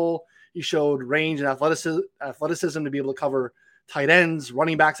Senior Bowl. He showed range and athleticism to be able to cover tight ends,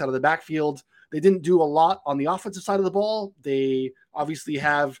 running backs out of the backfield. They didn't do a lot on the offensive side of the ball. They obviously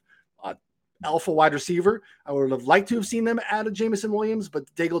have alpha wide receiver. I would have liked to have seen them add a Jameson Williams, but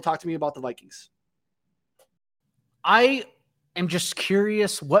Daigle, talk to me about the Vikings. I am just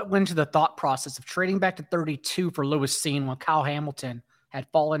curious what went into the thought process of trading back to 32 for Lewis Cine when Kyle Hamilton had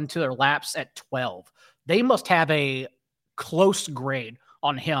fallen into their laps at 12. They must have a close grade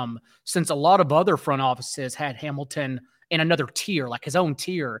on him, since a lot of other front offices had Hamilton in another tier, like his own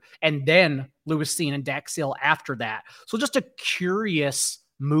tier, and then Lewis Cine and Dax Hill after that. So just a curious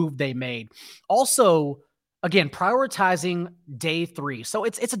move they made. Also, again, prioritizing day 3. So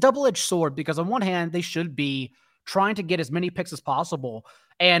it's a double-edged sword, because on one hand, they should be trying to get as many picks as possible.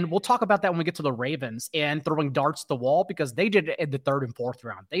 And we'll talk about that when we get to the Ravens and throwing darts at the wall, because they did it in the 3rd and 4th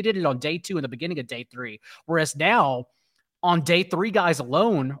round. They did it on day 2 and the beginning of day 3. Whereas now, on day 3 guys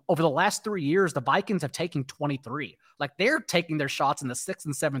alone, over the last 3 years, the Vikings have taken 23. Like, they're taking their shots in the 6th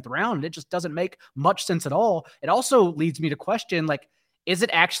and 7th round. And it just doesn't make much sense at all. It also leads me to question, like, is it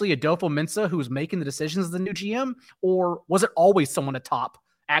actually Adolfo Mensa who's making the decisions as the new GM? Or was it always someone atop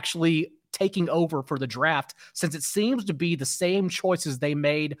actually taking over for the draft, since it seems to be the same choices they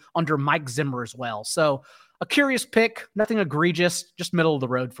made under Mike Zimmer as well? So a curious pick, nothing egregious, just middle of the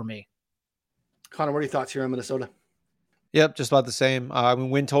road for me. Connor, what are your thoughts here on Minnesota? Yep, just about the same. I mean,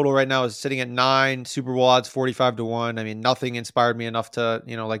 win total right now is sitting at 9, Super Bowl odds 45-1. I mean, nothing inspired me enough to,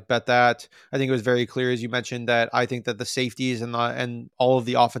 bet that. I think it was very clear, as you mentioned, that I think that the safeties and all of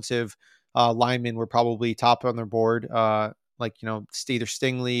the offensive linemen were probably top on their board. Either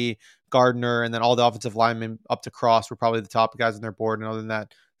Stingley, Gardner, and then all the offensive linemen up to Cross were probably the top guys on their board. And other than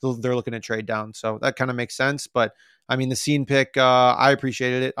that, they're looking at trade down. So that kind of makes sense. But I mean, the Cine pick, I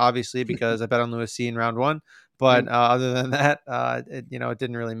appreciated it, obviously, because I bet on Lewis Cine round 1. But other than that, it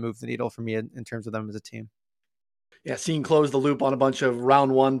didn't really move the needle for me in terms of them as a team. Yeah, Cine closed the loop on a bunch of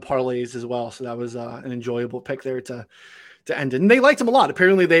round 1 parlays as well. So that was an enjoyable pick there to end it. And they liked him a lot.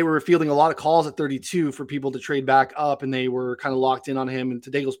 Apparently they were fielding a lot of calls at 32 for people to trade back up, and they were kind of locked in on him. And to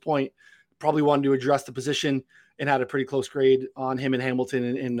Daigle's point, probably wanted to address the position and had a pretty close grade on him and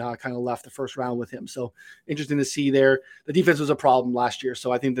Hamilton, and kind of left the first round with him. So interesting to see there. The defense was a problem last year,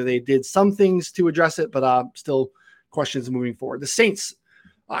 so I think that they did some things to address it, but still questions moving forward. The Saints,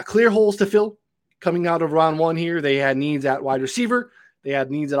 clear holes to fill coming out of round one here. They had needs at wide receiver. They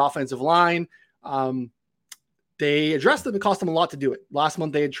had needs at offensive line. They addressed them. It cost them a lot to do it. Last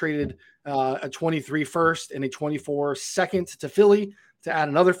month, they had traded a 23 first and a 24 second to Philly to add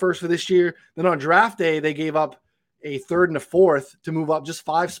another first for this year. Then on draft day, they gave up a third and a fourth to move up just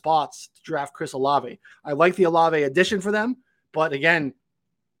 5 spots to draft Chris Olave. I like the Olave addition for them, but again,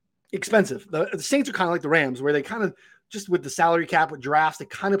 expensive. The Saints are kind of like the Rams, where they kind of, just with the salary cap with drafts, they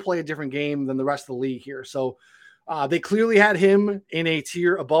kind of play a different game than the rest of the league here. So they clearly had him in a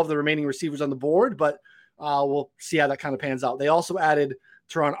tier above the remaining receivers on the board, but we'll see how that kind of pans out. They also added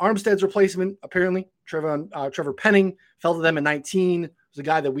Teron Armstead's replacement. Apparently, Trevor Penning fell to them at 19. Was a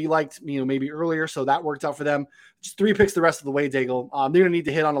guy that we liked, maybe earlier, so that worked out for them. Just 3 picks the rest of the way, Daigle. They're going to need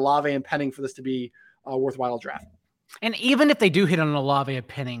to hit on Olave and Penning for this to be a worthwhile draft. And even if they do hit on an Olave and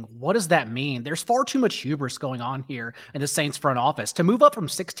Penning, what does that mean? There's far too much hubris going on here in the Saints front office. To move up from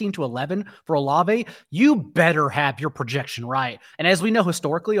 16 to 11 for Olave, you better have your projection right. And as we know,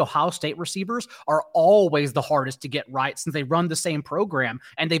 historically, Ohio State receivers are always the hardest to get right since they run the same program,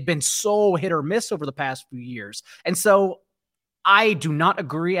 and they've been so hit or miss over the past few years. And so I do not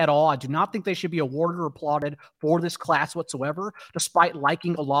agree at all. I do not think they should be awarded or applauded for this class whatsoever, despite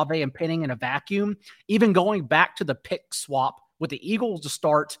liking Olave and Penning in a vacuum. Even going back to the pick swap with the Eagles to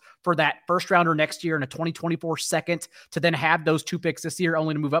start for that first rounder next year and a 2024 second to then have those 2 picks this year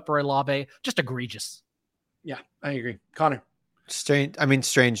only to move up for Olave, just egregious. Yeah, I agree. Connor. Strange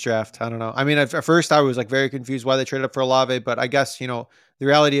draft. I don't know. At first I was like very confused why they traded up for Olave, but I guess, the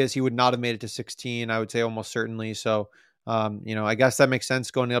reality is he would not have made it to 16. I would say almost certainly. So, I guess that makes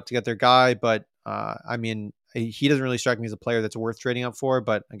sense going up to get their guy, but he doesn't really strike me as a player that's worth trading up for.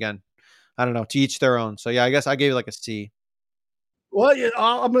 But again, I don't know, to each their own. So yeah, I guess I gave it like a C. Well, yeah,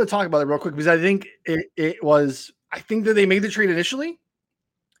 I'm going to talk about it real quick because I think I think that they made the trade initially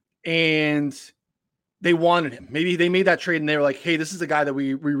and they wanted him. Maybe they made that trade and they were like, hey, this is the guy that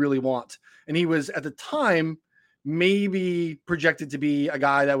we really want. And he was at the time maybe projected to be a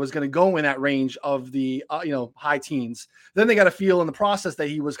guy that was going to go in that range of the high teens. Then they got a feel in the process that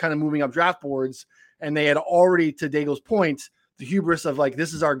he was kind of moving up draft boards, and they had already, to Daigle's point, the hubris of like,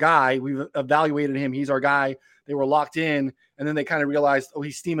 this is our guy. We've evaluated him. He's our guy. They were locked in, and then they kind of realized, oh,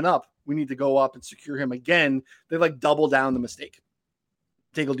 he's steaming up. We need to go up and secure him again. They like double down the mistake.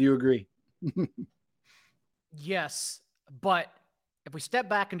 Daigle, do you agree? Yes, but if we step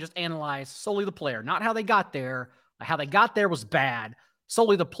back and just analyze solely the player, not how they got there, how they got there was bad.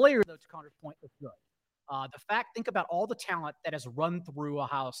 Solely the player, though, to Connor's point, was good. Think about all the talent that has run through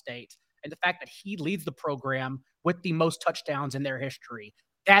Ohio State and the fact that he leads the program with the most touchdowns in their history.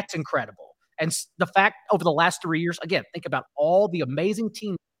 That's incredible. And the fact over the last 3 years, again, think about all the amazing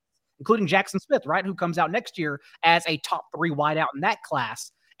teams, including Jackson Smith, right, who comes out next year as a top 3 wideout in that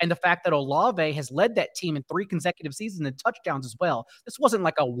class. And the fact that Olave has led that team in 3 consecutive seasons in touchdowns as well. This wasn't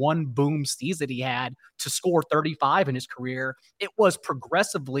like a one boom season he had to score 35 in his career. It was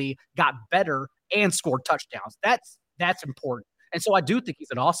progressively got better and scored touchdowns. That's important. And so I do think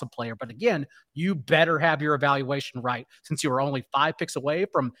he's an awesome player. But again, you better have your evaluation right, since you were only 5 picks away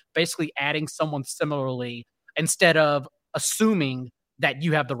from basically adding someone similarly instead of assuming that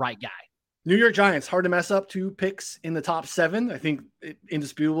you have the right guy. New York Giants, hard to mess up. 2 picks in the top 7. I think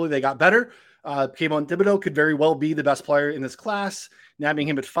indisputably they got better. Kayvon Thibodeaux could very well be the best player in this class, nabbing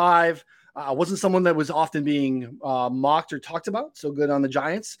him at 5. Wasn't someone that was often being mocked or talked about. So good on the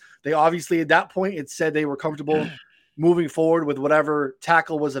Giants. They obviously, at that point, it said they were comfortable moving forward with whatever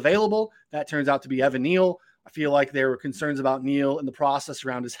tackle was available. That turns out to be Evan Neal. I feel like there were concerns about Neal in the process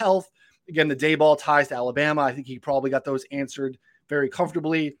around his health. Again, the Daboll ties to Alabama. I think he probably got those answered very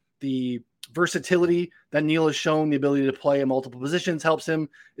comfortably. The versatility that Neal has shown, the ability to play in multiple positions, helps him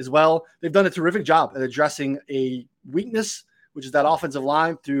as well. They've done a terrific job at addressing a weakness, which is that offensive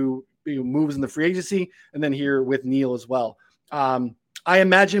line, through moves in the free agency, and then here with Neal as well. I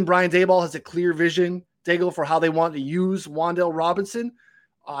imagine Brian Daboll has a clear vision, Daigle, for how they want to use Wan'Dale Robinson.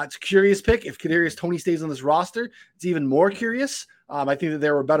 It's a curious pick. If Kadarius Toney stays on this roster, it's even more curious. I think that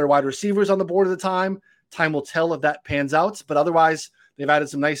there were better wide receivers on the board at the time. Time will tell if that pans out, but otherwise, they've added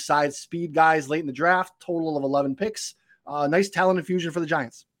some nice side speed guys late in the draft, total of 11 picks. Nice talent infusion for the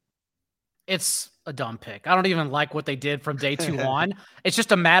Giants. It's a dumb pick. I don't even like what they did from day 2 on. It's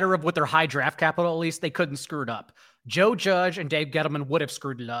just a matter of with their high draft capital, at least they couldn't screw it up. Joe Judge and Dave Gettleman would have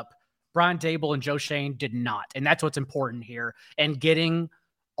screwed it up. Brian Daboll and Joe Schoen did not. And that's what's important here. And getting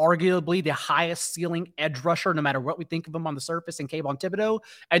arguably the highest ceiling edge rusher, no matter what we think of him on the surface, in Kayvon Thibodeaux.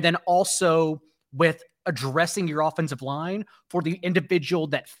 And then also with addressing your offensive line for the individual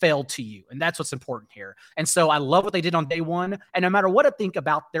that failed to you. And that's what's important here. And so I love what they did on day one. And no matter what I think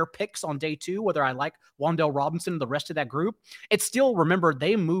about their picks on day two, whether I like Wan'Dale Robinson and the rest of that group, it's still, remember,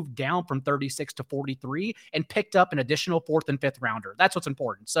 they moved down from 36 to 43 and picked up an additional 4th and 5th rounder. That's what's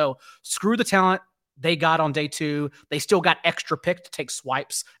important. So screw the talent they got on day two. They still got extra picks to take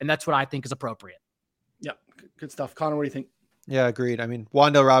swipes. And that's what I think is appropriate. Yeah. Good stuff. Connor, what do you think? Yeah, agreed. I mean,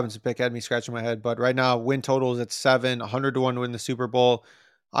 Wan'Dale Robinson pick had me scratching my head, but right now win total is at 7, 100 to 1 to win the Super Bowl.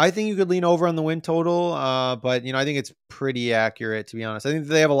 I think you could lean over on the win total, but I think it's pretty accurate, to be honest. I think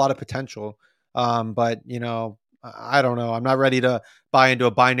they have a lot of potential, but I don't know. I'm not ready to buy into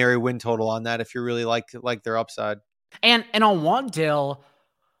a binary win total on that if you really like their upside. And on Wan'Dale,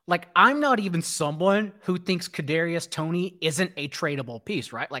 like, I'm not even someone who thinks Kadarius Toney isn't a tradable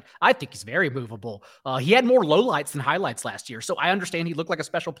piece, right? Like, I think he's very movable. He had more lowlights than highlights last year. So I understand he looked like a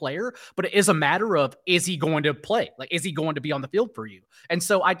special player, but it is a matter of, is he going to play? Like, is he going to be on the field for you? And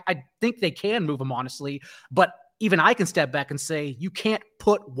so I think they can move him, honestly. But even I can step back and say, you can't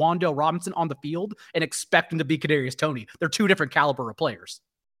put Wan'Dale Robinson on the field and expect him to be Kadarius Toney. They're two different caliber of players.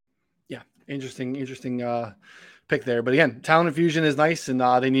 Yeah. Interesting pick there. But again, talent infusion is nice, and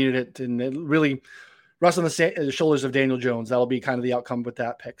they needed it, and it really rests on the shoulders of Daniel Jones. That'll be kind of the outcome with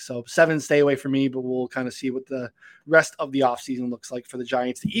that pick. So 7, stay away from me, but we'll kind of see what the rest of the offseason looks like for the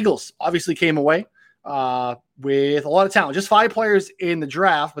Giants. The Eagles obviously came away with a lot of talent. Just 5 players in the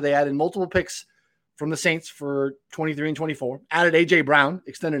draft, but they added multiple picks from the Saints for 23 and 24. Added A.J. Brown,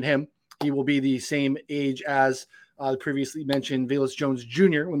 extended him. He will be the same age as the previously mentioned Velus Jones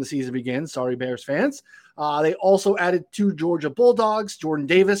Jr. when the season begins. Sorry, Bears fans. They also added 2 Georgia Bulldogs, Jordan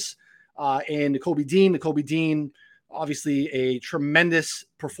Davis and Nakobe Dean. Nakobe Dean, obviously a tremendous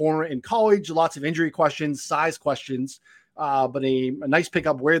performer in college, lots of injury questions, size questions, but a nice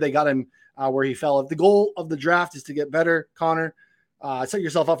pickup where they got him, where he fell. If the goal of the draft is to get better, Connor, set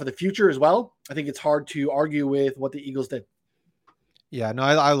yourself up for the future as well. I think it's hard to argue with what the Eagles did. Yeah, no,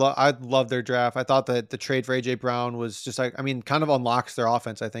 I love their draft. I thought that the trade for AJ Brown was just kind of unlocks their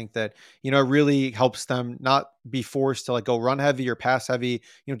offense. I think that, it really helps them not be forced to go run heavy or pass heavy,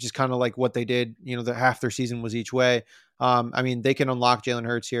 just kind of like what they did, half their season was each way. They can unlock Jalen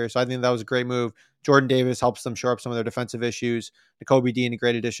Hurts here. So I think that was a great move. Jordan Davis helps them shore up some of their defensive issues. Nakobe Dean, a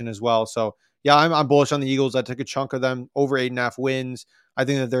great addition as well. So yeah, I'm bullish on the Eagles. I took a chunk of them over 8.5 wins. I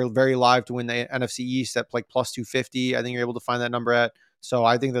think that they're very live to win the NFC East at plus 250. I think you're able to find that number at. So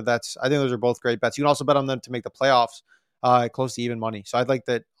I think those are both great bets. You can also bet on them to make the playoffs close to even money. So I'd like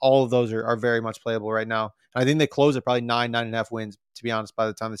that all of those are very much playable right now. And I think they close at probably 9.5 wins, to be honest, by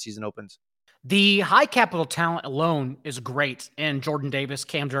the time the season opens. The high capital talent alone is great in Jordan Davis,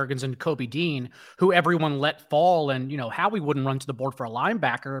 Cam Jurgens, and Kobe Dean, who everyone let fall. And, Howie wouldn't run to the board for a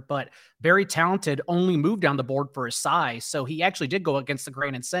linebacker, but very talented, only moved down the board for his size. So he actually did go against the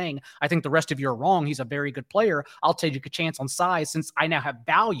grain and saying, I think the rest of you are wrong. He's a very good player. I'll take a chance on size since I now have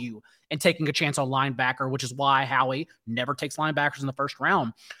value in taking a chance on linebacker, which is why Howie never takes linebackers in the first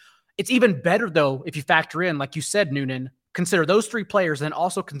round. It's even better, though, if you factor in, like you said, Noonan, consider those 3 players, and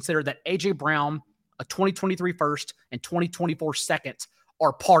also consider that A.J. Brown, a 2023 first and 2024 second,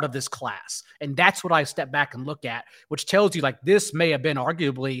 are part of this class. And that's what I step back and look at, which tells you this may have been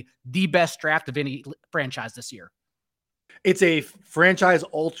arguably the best draft of any franchise this year. It's a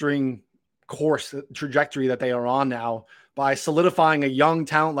franchise-altering course trajectory that they are on now by solidifying a young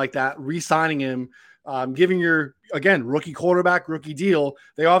talent like that, re-signing him, giving your, again, rookie quarterback, rookie deal.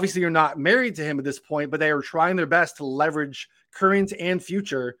 They obviously are not married to him at this point, but they are trying their best to leverage current and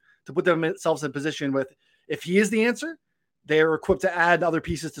future to put themselves in a position with, if he is the answer, they are equipped to add other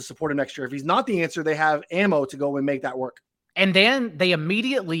pieces to support him next year. If he's not the answer, they have ammo to go and make that work. And then they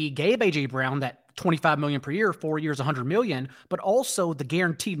immediately gave A.J. Brown that $25 million per year, 4 years, $100 million, but also the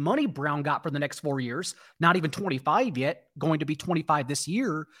guaranteed money Brown got for the next 4 years, not even 25 yet, going to be 25 this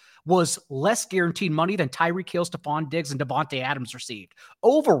year, was less guaranteed money than Tyreek Hill, Stephon Diggs, and Devontae Adams received.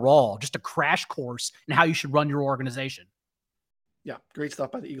 Overall, just a crash course in how you should run your organization. Yeah, great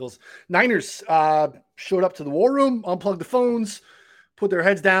stuff by the Eagles. Niners showed up to the war room, unplugged the phones, put their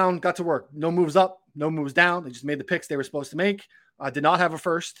heads down, got to work. No moves up, no moves down. They just made the picks they were supposed to make. Did not have a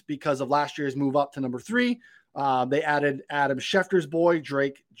first because of last year's move up to number 3. They added Adam Schefter's boy,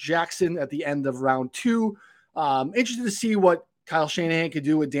 Drake Jackson, at the end of round 2. Interested to see what Kyle Shanahan could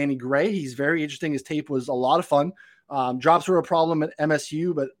do with Danny Gray. He's very interesting. His tape was a lot of fun. Drops were a problem at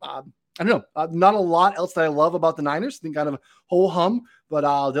MSU, but I don't know. Not a lot else that I love about the Niners. I think kind of ho-hum,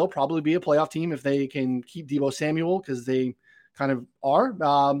 but they'll probably be a playoff team if they can keep Deebo Samuel, because they kind of are.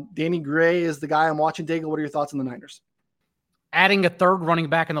 Danny Gray is the guy I'm watching. Daigle, what are your thoughts on the Niners? Adding a third running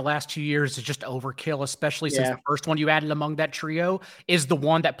back in the last 2 years is just overkill, especially since the first one you added among that trio is the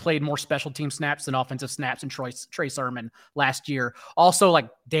one that played more special team snaps than offensive snaps, and Trey Sermon last year. Also, like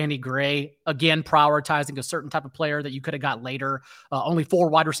Danny Gray, again, prioritizing a certain type of player that you could have got later. Only 4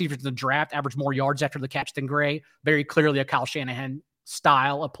 wide receivers in the draft average more yards after the catch than Gray. Very clearly a Kyle Shanahan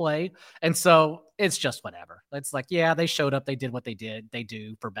style of play. And so it's just whatever. It's like, yeah, they showed up. They did what they did. They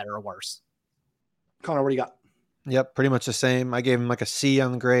do for better or worse. Connor, what do you got? Yep, pretty much the same. I gave him like a C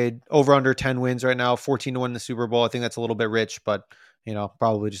on the grade. Over under 10 wins right now, 14 to win the Super Bowl. I think that's a little bit rich, but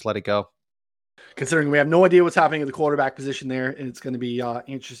probably just let it go. Considering we have no idea what's happening at the quarterback position there, and it's going to be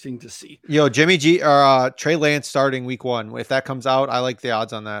interesting to see. Jimmy G or Trey Lance starting week 1. If that comes out, I like the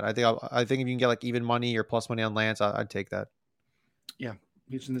odds on that. I think if you can get like even money or plus money on Lance, I'd take that. Yeah,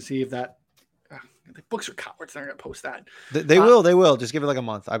 interesting to see if that. The books are cowards. They're going to post that. They will. They will. Just give it like a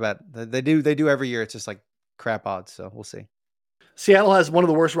month. I bet they do. They do every year. It's just like crap odds. So we'll see. Seattle has one of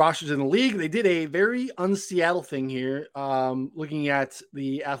the worst rosters in the league. They did a very un-Seattle thing here. Looking at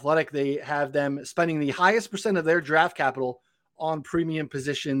the Athletic, they have them spending the highest percent of their draft capital on premium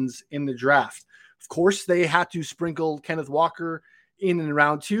positions in the draft. Of course, they had to sprinkle Kenneth Walker in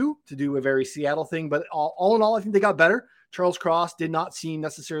round 2 to do a very Seattle thing. But all in all, I think they got better. Charles Cross did not seem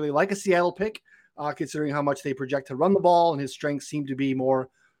necessarily like a Seattle pick, considering how much they project to run the ball, and his strengths seem to be more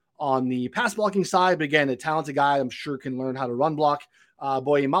on the pass blocking side. But again, a talented guy, I'm sure can learn how to run block.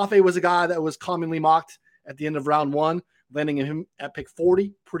 Boye Mafe was a guy that was commonly mocked at the end of round 1, landing him at pick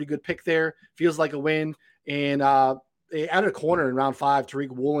 40. Pretty good pick there. Feels like a win. And they added a corner in round 5,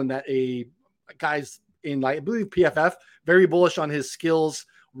 Tariq Woolen, that a guy's in, I believe, PFF. Very bullish on his skills.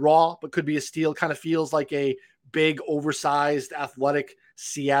 Raw, but could be a steal. Kind of feels like a big, oversized, athletic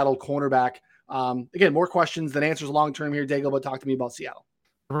Seattle cornerback. Again, more questions than answers long-term here, Daigle, but talk to me about Seattle.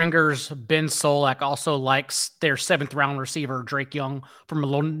 Ringer's Ben Solak also likes their 7th round receiver, Drake Young from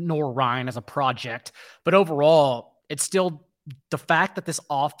Lenoir-Rhyne, as a project. But overall, it's still the fact that this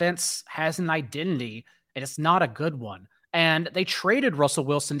offense has an identity, and it's not a good one. And they traded Russell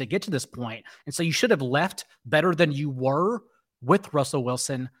Wilson to get to this point. And so you should have left better than you were with Russell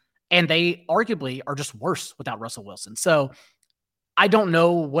Wilson. And they arguably are just worse without Russell Wilson. So I don't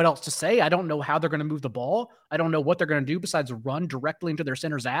know what else to say. I don't know how they're going to move the ball. I don't know what they're going to do besides run directly into their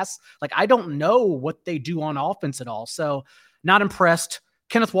center's ass. Like, I don't know what they do on offense at all. So not impressed.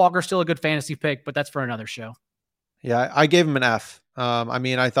 Kenneth Walker, still a good fantasy pick, but that's for another show. Yeah, I gave him an F.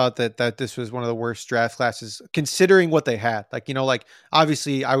 I thought that this was one of the worst draft classes, considering what they had. Like,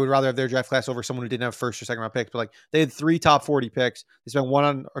 obviously, I would rather have their draft class over someone who didn't have first or second round picks. But like, they had 3 top 40 picks. They spent 1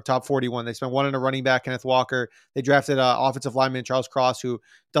 on or top 41. They spent 1 on a running back, Kenneth Walker. They drafted an offensive lineman, Charles Cross, who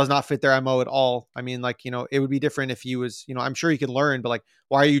does not fit their MO at all. It would be different if he was, I'm sure he can learn, but like,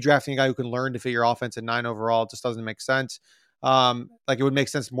 why are you drafting a guy who can learn to fit your offense at 9 overall? It just doesn't make sense. It would make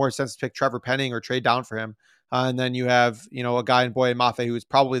more sense to pick Trevor Penning or trade down for him. And then you have, a guy in Boye Mafe who is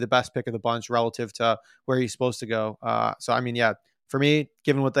probably the best pick of the bunch relative to where he's supposed to go. For me,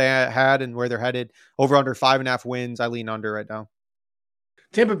 given what they had and where they're headed, over under 5.5 wins, I lean under right now.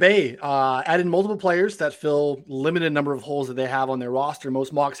 Tampa Bay added multiple players that fill limited number of holes that they have on their roster.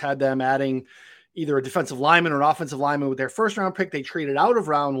 Most mocks had them adding either a defensive lineman or an offensive lineman with their first round pick. They traded out of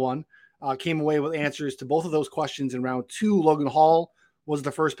round 1, came away with answers to both of those questions in round 2. Logan Hall was the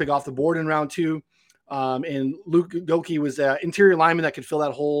first pick off the board in round 2. And Luke Goki was an interior lineman that could fill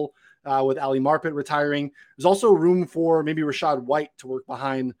that hole with Ali Marpet retiring. There's also room for maybe Rashad White to work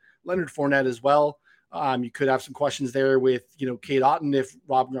behind Leonard Fournette as well. You could have some questions there with, Cade Otton if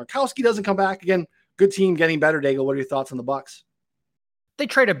Rob Gronkowski doesn't come back. Again, good team getting better, Daigle. What are your thoughts on the Bucs? They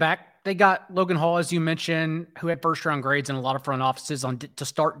traded back. They got Logan Hall, as you mentioned, who had first-round grades in a lot of front offices to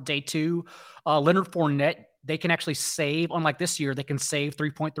start day 2. Leonard Fournette, they can actually save, unlike this year, they can save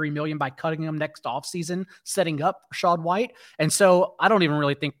 $3.3 million by cutting him next offseason, setting up Rashad White. And so I don't even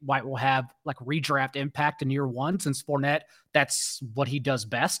really think White will have like redraft impact in year 1, since Fournette, that's what he does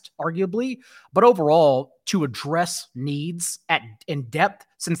best, arguably. But overall, to address needs in depth,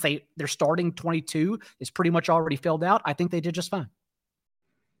 since they're starting 22 is pretty much already filled out, I think they did just fine.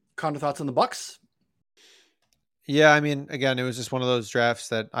 Connor, thoughts on the Bucs? Yeah, again, it was just one of those drafts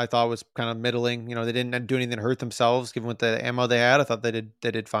that I thought was kind of middling. They didn't do anything to hurt themselves, given what the ammo they had. I thought they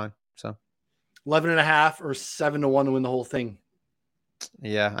did fine. So 11.5 or 7-1 to win the whole thing.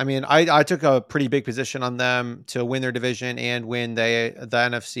 Yeah, I took a pretty big position on them to win their division and win the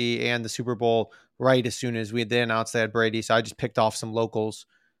NFC and the Super Bowl right as soon as they announced they had Brady. So I just picked off some locals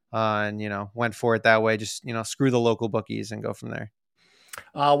and went for it that way. Just screw the local bookies and go from there.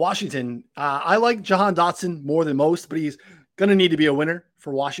 Washington, I like Jahan Dotson more than most, but he's going to need to be a winner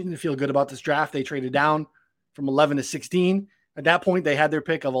for Washington to feel good about this draft. They traded down from 11 to 16. At that point, they had their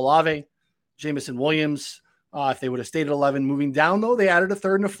pick of Olave, Jameson Williams. If they would have stayed at 11, moving down, though, they added a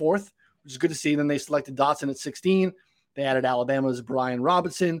third and a fourth, which is good to see. Then they selected Dotson at 16. They added Alabama's Brian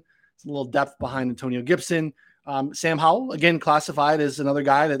Robinson. It's a little depth behind Antonio Gibson. Sam Howell, again, classified as another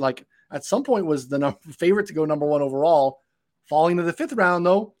guy that, like, at some point was the favorite to go number 1 overall. Falling to the 5th round,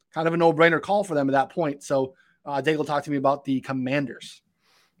 though, kind of a no-brainer call for them at that point. So Daigle talked to me about the Commanders.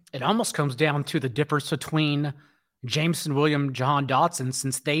 It almost comes down to the difference between Jameson Williams, Jahan Dotson,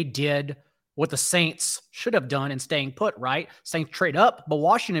 since they did what the Saints should have done in staying put, right? Saints trade up, but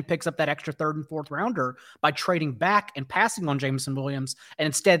Washington picks up that extra 3rd and 4th rounder by trading back and passing on Jameson Williams and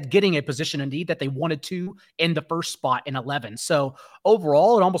instead getting a position in need that they wanted to in the first spot in 11. So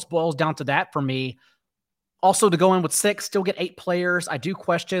overall, it almost boils down to that for me. Also, to go in with 6, still get 8 players. I do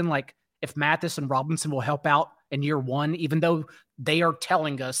question, like, if Mathis and Robinson will help out in year 1, even though they are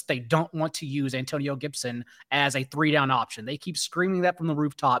telling us they don't want to use Antonio Gibson as a 3-down option. They keep screaming that from the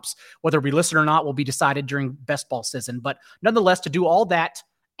rooftops. Whether we listen or not will be decided during best ball season. But nonetheless, to do all that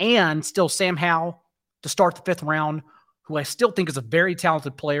and still Sam Howell to start the 5th round, who I still think is a very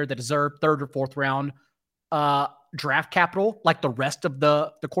talented player that deserved 3rd or 4th round draft capital, like the rest of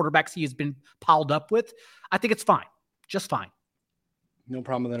the quarterbacks he has been piled up with, I think it's fine. Just fine. No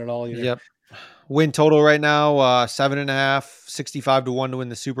problem with that at all either. Yep. Win total right now, 7.5, 65 to 1 to win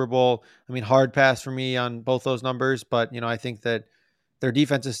the Super Bowl. I mean, hard pass for me on both those numbers, but, I think that their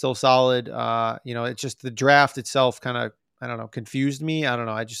defense is still solid. It's just the draft itself kind of, I don't know, confused me. I don't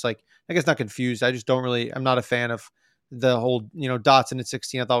know. I guess not confused. I'm not a fan of the whole, Dotson at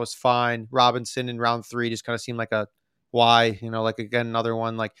 16, I thought was fine. Robinson in round 3 just kind of seemed like a why, like, again, another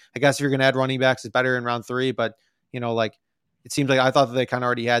one. Like, I guess if you're going to add running backs, it's better in round 3, but, it seems like I thought that they kind of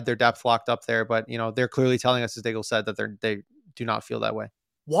already had their depth locked up there, but, they're clearly telling us, as Daigle said, that they do not feel that way.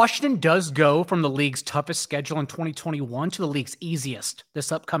 Washington does go from the league's toughest schedule in 2021 to the league's easiest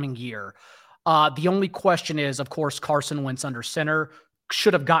this upcoming year. The only question is, of course, Carson Wentz under center.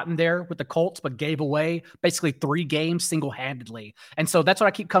 Should have gotten there with the Colts, but gave away basically 3 games single-handedly. And so that's what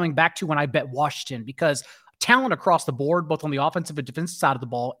I keep coming back to when I bet Washington, because talent across the board, both on the offensive and defensive side of the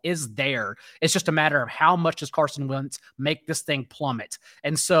ball, is there. It's just a matter of how much does Carson Wentz make this thing plummet.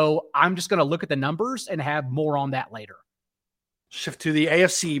 And so I'm just going to look at the numbers and have more on that later. Shift to the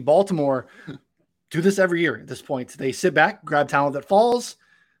AFC. Baltimore do this every year at this point. They sit back, grab talent that falls.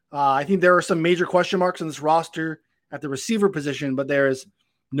 I think there are some major question marks on this roster at the receiver position, but there is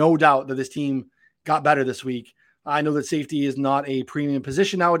no doubt that this team got better this week. I know that safety is not a premium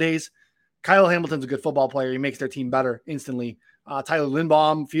position nowadays. Kyle Hamilton's a good football player. He makes their team better instantly. Tyler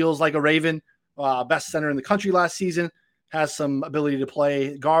Linbaum feels like a Raven, best center in the country last season, has some ability to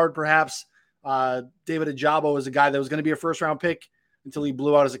play guard perhaps. David Ajabo is a guy that was going to be a first-round pick until he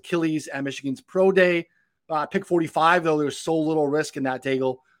blew out his Achilles at Michigan's Pro Day. Pick 45, though, there was so little risk in that,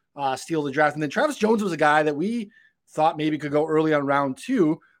 Daigle. Steal the draft. And then Travis Jones was a guy that we thought maybe could go early on round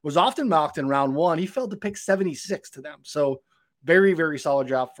 2, was often mocked in round 1. He fell to pick 76 to them. So very, very solid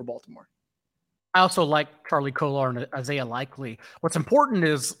draft for Baltimore. I also like Charlie Kolar and Isaiah Likely. What's important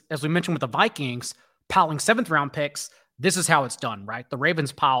is, as we mentioned with the Vikings, piling 7th round picks, this is how it's done, right? The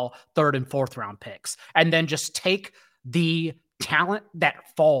Ravens pile 3rd and 4th round picks, and then just take the talent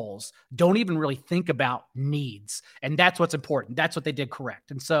that falls. Don't even really think about needs. And that's what's important. That's what they did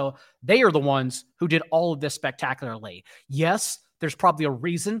correct. And so they are the ones who did all of this spectacularly. Yes, there's probably a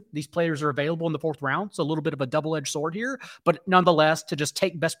reason these players are available in the 4th round. So a little bit of a double-edged sword here, but nonetheless, to just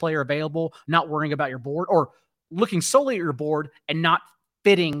take best player available, not worrying about your board or looking solely at your board and not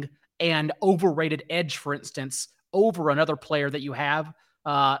fitting an overrated edge, for instance, over another player that you have,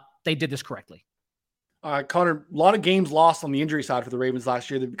 they did this correctly. Connor, a lot of games lost on the injury side for the Ravens last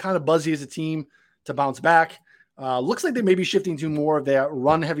year. They've been kind of buzzy as a team to bounce back. Looks like they may be shifting to more of that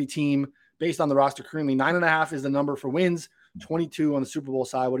run-heavy team based on the roster currently. 9.5 is the number for wins. 22 on the Super Bowl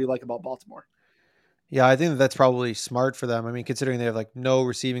side. What do you like about Baltimore? Yeah, I think that's probably smart for them. I mean, considering they have like no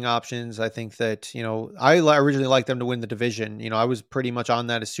receiving options, I think that, I originally liked them to win the division. I was pretty much on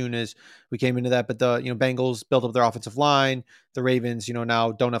that as soon as we came into that, but the, Bengals built up their offensive line. The Ravens,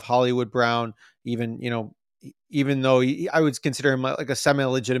 now don't have Hollywood Brown, even though I would consider him like a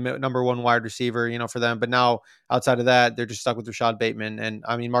semi-legitimate number 1 wide receiver, for them. But now outside of that, they're just stuck with Rashad Bateman. And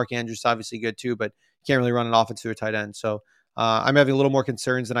I mean, Mark Andrews is obviously good too, but you can't really run an offense through a tight end. So I'm having a little more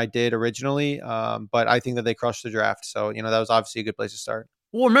concerns than I did originally, but I think that they crushed the draft. So, that was obviously a good place to start.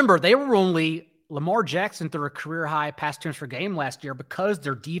 Well, remember, they were only Lamar Jackson threw a career high pass attempts per game last year because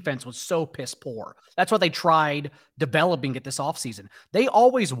their defense was so piss poor. That's what they tried developing it this offseason. They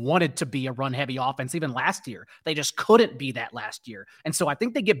always wanted to be a run heavy offense, even last year. They just couldn't be that last year. And so I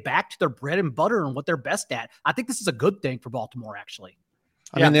think they get back to their bread and butter and what they're best at. I think this is a good thing for Baltimore, actually.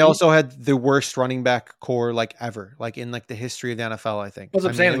 I mean, they also had the worst running back core like ever, like in like the history of the NFL, I think. That's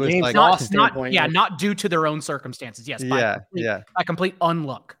what I'm saying. It was like, not due to their own circumstances. Yes. By complete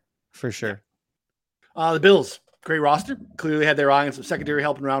unluck. For sure. The Bills, great roster. Clearly had their eye on some secondary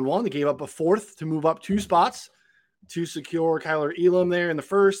help in round one. They gave up a fourth to move up 2 spots to secure Kyler Elam there in the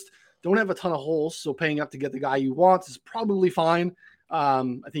first. Don't have a ton of holes, so paying up to get the guy you want is probably fine.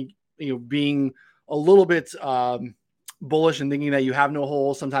 I think, being a little bit bullish and thinking that you have no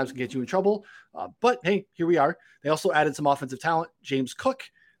holes sometimes can get you in trouble. But hey, here we are. They also added some offensive talent. James Cook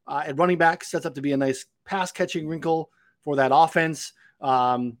at running back sets up to be a nice pass catching wrinkle for that offense.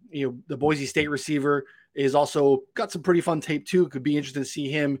 The Boise State receiver is also got some pretty fun tape too. Could be interesting to see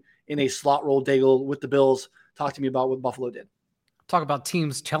him in a slot role Daigle with the Bills. Talk to me about what Buffalo did. Talk about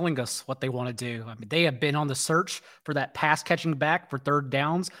teams telling us what they want to do. I mean, they have been on the search for that pass catching back for third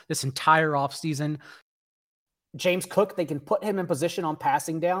downs this entire offseason. James Cook, they can put him in position on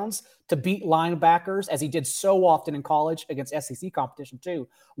passing downs to beat linebackers, as he did so often in college against SEC competition too,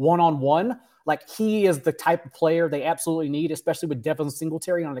 one-on-one. Like, he is the type of player they absolutely need, especially with Devin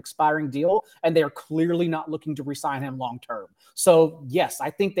Singletary on an expiring deal, and they are clearly not looking to re-sign him long-term. So, yes,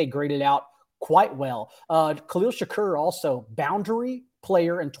 I think they graded out quite well. Khalil Shakir, also boundary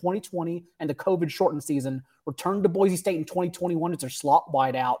player in 2020 and the COVID-shortened season, returned to Boise State in 2021 as their slot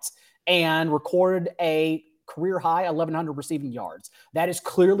wideouts and recorded a career high 1,100 receiving yards. That is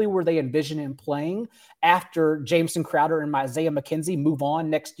clearly where they envision him playing after Jameson Crowder and Isaiah McKenzie move on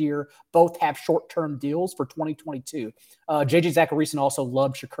next year. Both have short-term deals for 2022. JJ Zachariason also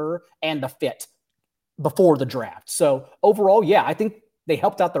loved Shakir and the fit before the draft. So overall, yeah, I think they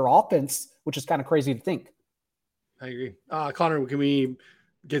helped out their offense, which is kind of crazy to think. I agree. Connor, can we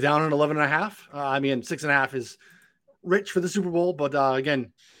get down on 11.5? 6.5 is rich for the Super Bowl, but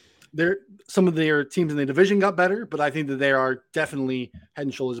again, some of their teams in the division got better, but I think that they are definitely head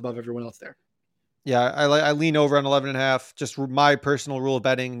and shoulders above everyone else there. Yeah, I lean over on 11.5. Just my personal rule of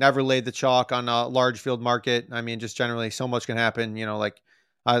betting: never laid the chalk on a large field market. I mean, just generally, so much can happen.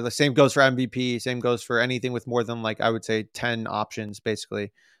 The same goes for MVP. Same goes for anything with more than I would say 10 options,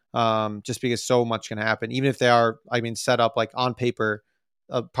 basically. Just because so much can happen, even if they are, set up on paper,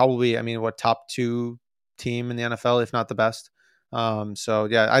 probably, top 2 team in the NFL, if not the best. So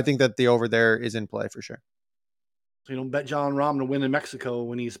yeah, I think that the over there is in play for sure. So you don't bet John Rahm to win in Mexico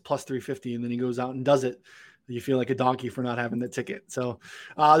when he's plus 350 and then he goes out and does it. You feel like a donkey for not having the ticket. So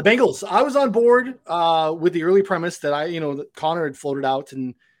the Bengals, I was on board with the early premise that that Connor had floated out,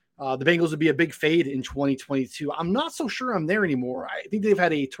 and the Bengals would be a big fade in 2022. I'm not so sure I'm there anymore. I think they've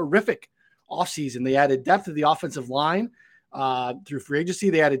had a terrific offseason. They added depth to the offensive line through free agency.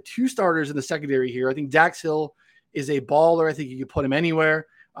 They added 2 starters in the secondary here. I think Dax Hill is a baller. I think you could put him anywhere.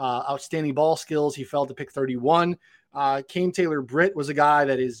 Outstanding ball skills. He fell to pick 31. Kane Taylor-Britt was a guy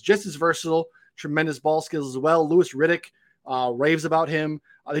that is just as versatile, tremendous ball skills as well. Louis Riddick raves about him.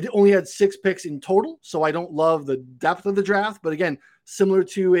 They only had 6 picks in total, so I don't love the depth of the draft. But again, similar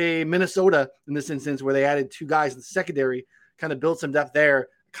to a Minnesota in this instance where they added 2 guys in the secondary, kind of built some depth there.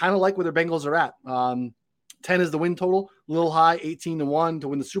 Kind of like where their Bengals are at. 10 is the win total, a little high, 18-1 to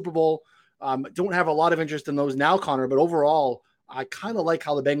win the Super Bowl. Don't have a lot of interest in those now, Connor, but overall, I kind of like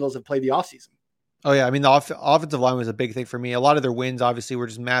how the Bengals have played the offseason. Oh, yeah. The offensive line was a big thing for me. A lot of their wins, obviously, were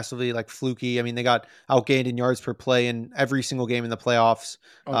just massively fluky. They got outgained in yards per play in every single game in the playoffs.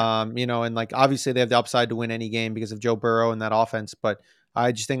 Okay. Obviously they have the upside to win any game because of Joe Burrow and that offense. But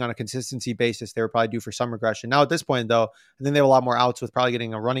I just think on a consistency basis, they were probably due for some regression. Now, at this point, though, I think they have a lot more outs with probably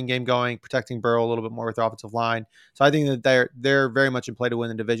getting a running game going, protecting Burrow a little bit more with their offensive line. So I think that they're very much in play to win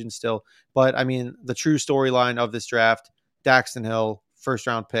the division still. But, the true storyline of this draft, Daxton Hill,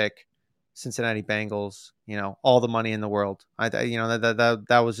 first-round pick, Cincinnati Bengals, all the money in the world.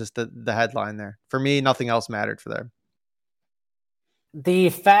 That was just the headline there. For me, nothing else mattered for them. The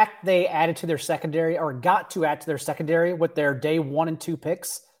fact they added to their secondary, or got to add to their secondary with their day 1 and 2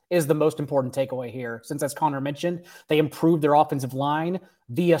 picks, is the most important takeaway here. Since, as Connor mentioned, they improved their offensive line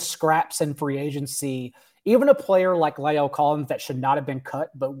via scraps and free agency. Even a player like La'el Collins that should not have been cut,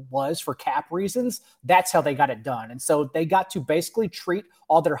 but was for cap reasons, that's how they got it done. And so they got to basically treat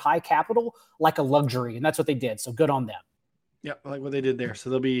all their high capital like a luxury, and that's what they did. So good on them. Yeah, I like what they did there. So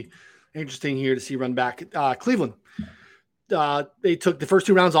they'll be interesting here to see run back. Cleveland. They took the first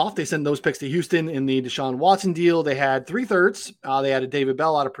 2 rounds off. They sent those picks to Houston in the Deshaun Watson deal. They had 3/3. They added David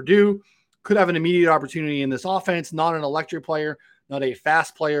Bell out of Purdue. could have an immediate opportunity in this offense. Not an electric player, not a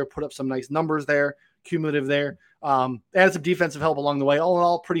fast player. Put up some nice numbers there, cumulative there. Added some defensive help along the way. All in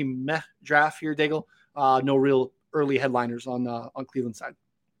all, pretty meh draft here, Daigle. No real early headliners on Cleveland's side.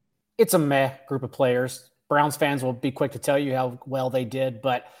 It's a meh group of players. Browns fans will be quick to tell you how well they did,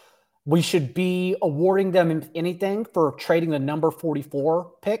 but we should be awarding them anything for trading the number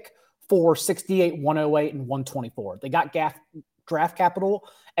 44 pick for 68, 108, and 124. They got draft capital,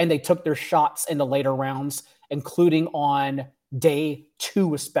 and they took their shots in the later rounds, including on day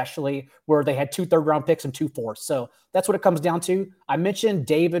 2 especially, where they had 2 third-round picks and 2 fourths. So that's what it comes down to. I mentioned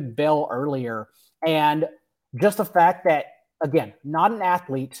David Bell earlier, and just the fact that, again, not an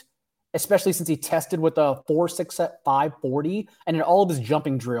athlete, especially since he tested with a 4.6 40, and in all of his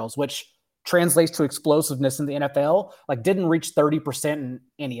jumping drills, which translates to explosiveness in the NFL, like didn't reach 30% in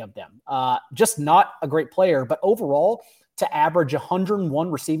any of them. Just not a great player, but overall to average 101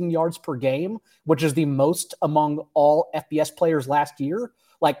 receiving yards per game, which is the most among all FBS players last year.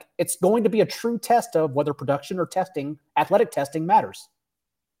 Like it's going to be a true test of whether production or testing, athletic testing matters.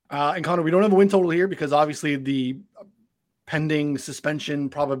 And Connor, we don't have a win total here because obviously the pending suspension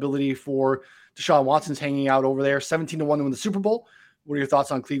probability for Deshaun Watson's hanging out over there. 17-1 to win the Super Bowl. What are your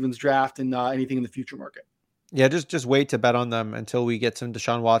thoughts on Cleveland's draft and anything in the future market? Yeah, just wait to bet on them until we get some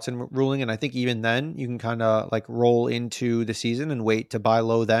Deshaun Watson ruling. And I think even then you can kind of like roll into the season and wait to buy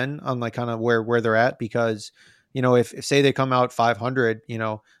low then on like kind of where they're at. Because, you know, if say they come out 500, you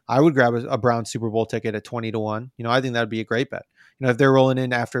know, I would grab a Browns Super Bowl ticket at 20-1. You know, I think that'd be a great bet. You know, if they're rolling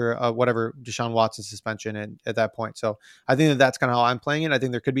in after whatever Deshaun Watson suspension and at that point. So I think that's kind of how I'm playing it. I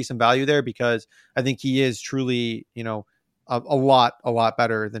think there could be some value there because I think he is truly, you know, a lot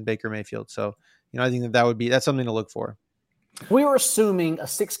better than Baker Mayfield. So, you know, I think that's something to look for. We were assuming a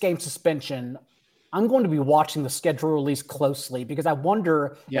 6-game suspension. I'm going to be watching the schedule release closely because I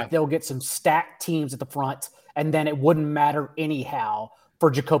wonder if they'll get some stacked teams at the front and then it wouldn't matter anyhow for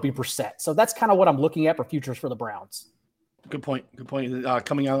Jacoby Brissett. So that's kind of what I'm looking at for futures for the Browns. Good point.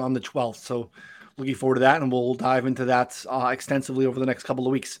 Coming out on the 12th. So looking forward to that, and we'll dive into that extensively over the next couple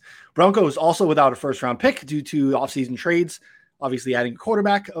of weeks. Broncos also without a first-round pick due to offseason trades, obviously adding a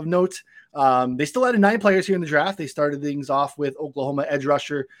quarterback of note. They still added 9 players here in the draft. They started things off with Oklahoma edge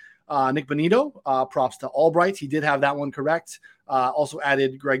rusher Nick Bonito. Props to Albright. He did have that one correct. Also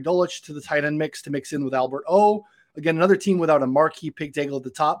added Greg Dulcich to the tight end mix to mix in with Albert O. Again, another team without a marquee pick Daigle at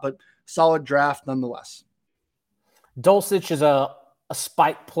the top, but solid draft nonetheless. Dulcich is a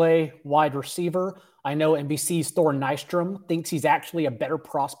spike play wide receiver. I know NBC's Thor Nystrom thinks he's actually a better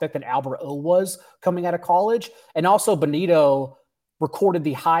prospect than Albert O was coming out of college. And also Bonito recorded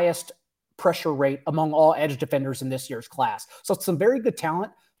the highest pressure rate among all edge defenders in this year's class. So it's some very good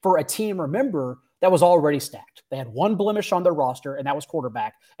talent for a team, remember, that was already stacked. They had one blemish on their roster, and that was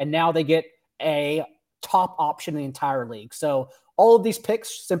quarterback. And now they get a top option in the entire league. So all of these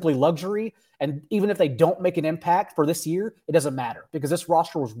picks, simply luxury. And even if they don't make an impact for this year, it doesn't matter because this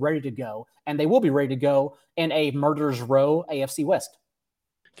roster was ready to go, and they will be ready to go in a murderer's row AFC West.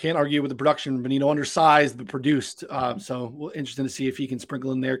 Can't argue with the production. Bonito undersized, but produced. So interesting to see if he can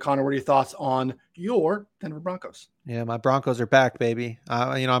sprinkle in there. Connor, what are your thoughts on your Denver Broncos? Yeah, my Broncos are back, baby.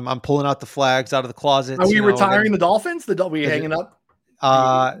 You know, I'm pulling out the flags out of the closet. Are we retiring the Dolphins? We hanging up?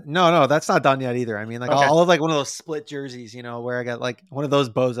 No, that's not done yet either. I mean, like, okay. I'll have like one of those split jerseys, you know, where I got like one of those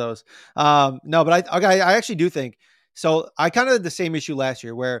bozos. No, but I actually do think so. I kind of had the same issue last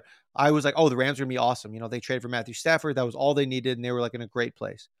year where I was like, oh, the Rams are gonna be awesome. You know, they traded for Matthew Stafford. That was all they needed. And they were like in a great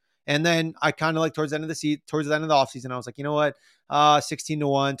place. And then I kind of like towards the end of the offseason, I was like, you know what?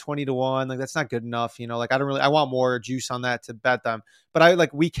 16-1, 20-1, like that's not good enough. You know, like I want more juice on that to bet them.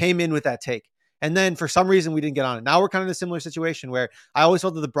 But we came in with that take. And then for some reason we didn't get on it. Now we're kind of in a similar situation where I always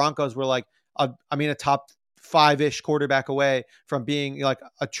felt that the Broncos were like, a top 5-ish quarterback away from being like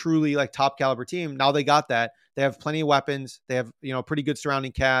a truly like top caliber team. Now they got that. They have plenty of weapons. They have, you know, pretty good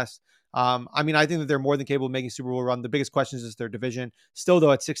surrounding cast. I think that they're more than capable of making a Super Bowl run. The biggest question is their division. Still,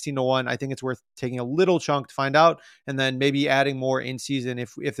 though, at 16-1, I think it's worth taking a little chunk to find out, and then maybe adding more in season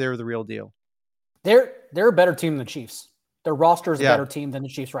if they're the real deal. They're a better team than the Chiefs. Their roster is a better team than the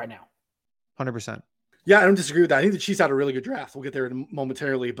Chiefs right now. 100%. Yeah, I don't disagree with that. I think the Chiefs had a really good draft. We'll get there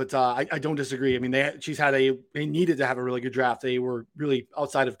momentarily, but I don't disagree. I mean, they needed to have a really good draft. They were really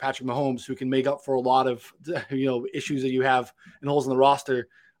outside of Patrick Mahomes, who can make up for a lot of, you know, issues that you have and holes in the roster.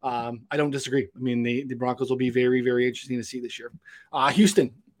 I don't disagree. I mean, the Broncos will be very, very interesting to see this year.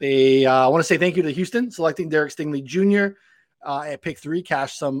 Houston, they want to say thank you to Houston selecting Derek Stingley Jr. At pick 3,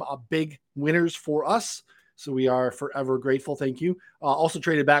 cashed some big winners for us. So we are forever grateful. Thank you. Also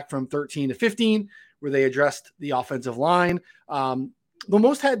traded back from 13 to 15, where they addressed the offensive line. the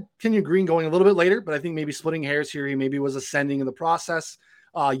most had Kenyon Green going a little bit later, but I think maybe splitting hairs here. He maybe was ascending in the process,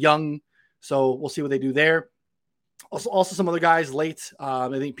 young. So we'll see what they do there. Also some other guys late. I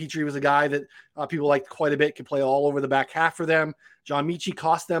think Petrie was a guy that people liked quite a bit, could play all over the back half for them. John Michie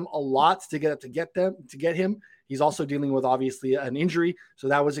cost them a lot to get him. He's also dealing with obviously an injury, so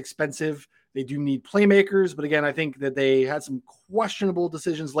that was expensive. They do need playmakers, but again, I think that they had some questionable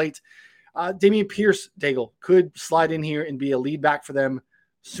decisions late. Dameon Pierce, Daigle, could slide in here and be a lead back for them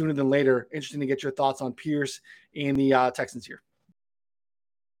sooner than later. Interesting to get your thoughts on Pierce and the Texans here.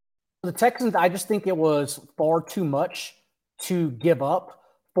 The Texans, I just think it was far too much to give up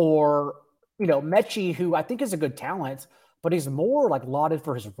for, Mechie, who I think is a good talent, but he's more like lauded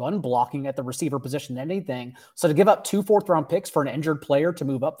for his run blocking at the receiver position than anything. So to give up 2 4th-round picks for an injured player to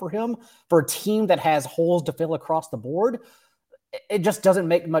move up for him, for a team that has holes to fill across the board, it just doesn't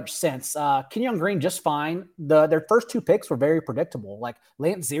make much sense. Kenyon Green, just fine. Their first 2 picks were very predictable. Like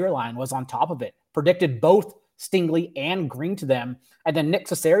Lance Zierlein was on top of it, predicted both Stingley and Green to them. And then Nick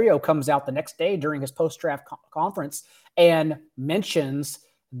Caserio comes out the next day during his post-draft conference and mentions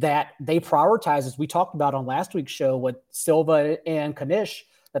that they prioritize, as we talked about on last week's show with Silva and Kanish,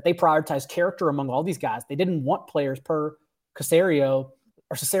 that they prioritize character among all these guys. They didn't want players per Caserio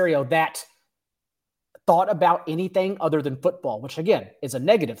that thought about anything other than football, which again is a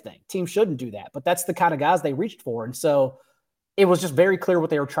negative thing. Teams shouldn't do that, but that's the kind of guys they reached for. And so it was just very clear what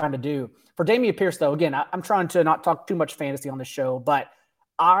they were trying to do. For Dameon Pierce, though, again, I'm trying to not talk too much fantasy on the show, but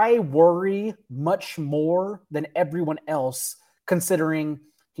I worry much more than everyone else, considering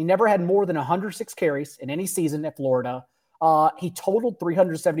he never had more than 106 carries in any season at Florida. He totaled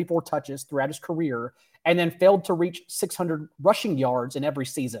 374 touches throughout his career and then failed to reach 600 rushing yards in every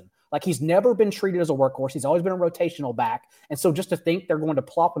season. Like, he's never been treated as a workhorse. He's always been a rotational back. And so just to think they're going to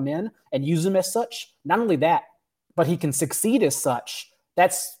plop him in and use him as such, not only that, but he can succeed as such,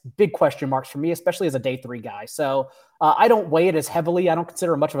 that's big question marks for me, especially as a day 3 guy. So I don't weigh it as heavily. I don't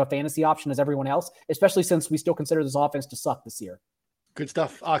consider it much of a fantasy option as everyone else, especially since we still consider this offense to suck this year. Good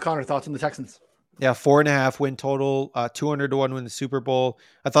stuff. Connor, thoughts on the Texans? Yeah, 4.5 win total, 200-1 win the Super Bowl.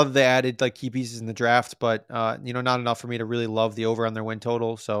 I thought that they added like key pieces in the draft, but not enough for me to really love the over on their win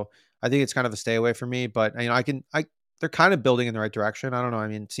total. So I think it's kind of a stay away for me. But they're kind of building in the right direction. I don't know. I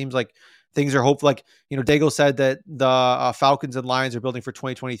mean, it seems like things are hopeful. Like, Daigle said that the Falcons and Lions are building for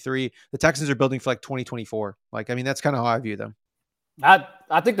 2023. The Texans are building for like 2024. Like, I mean, that's kind of how I view them.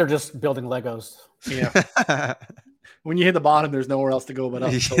 I think they're just building Legos. Yeah. When you hit the bottom, there's nowhere else to go but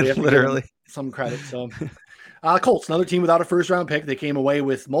up. So we have to literally give them some credit. So Colts, another team without a first-round pick. They came away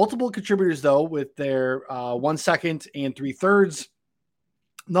with multiple contributors, though, with their 1 second and 3/3.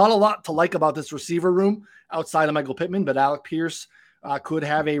 Not a lot to like about this receiver room outside of Michael Pittman, but Alec Pierce could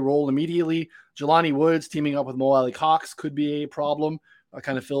have a role immediately. Jelani Woods teaming up with Mo Alley Cox could be a problem.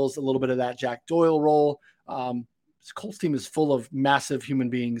 Kind of fills a little bit of that Jack Doyle role. This Colts team is full of massive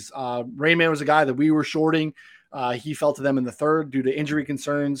human beings. Rainman was a guy that we were shorting. He fell to them in the 3rd due to injury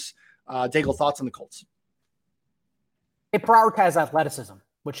concerns. Daigle, thoughts on the Colts? They prioritize athleticism,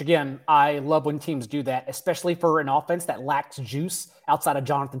 which again, I love when teams do that, especially for an offense that lacks juice outside of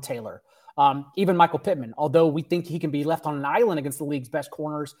Jonathan Taylor. Even Michael Pittman, although we think he can be left on an island against the league's best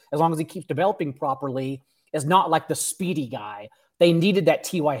corners, as long as he keeps developing properly, is not like the speedy guy. They needed that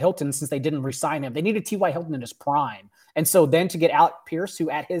T.Y. Hilton since they didn't re-sign him. They needed T.Y. Hilton in his prime. And so then to get Alec Pierce, who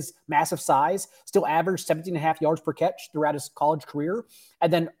at his massive size still averaged 17.5 yards per catch throughout his college career.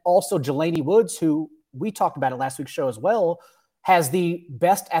 And then also Jelani Woods, who we talked about at last week's show as well, has the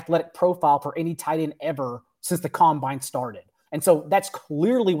best athletic profile for any tight end ever since the combine started. And so that's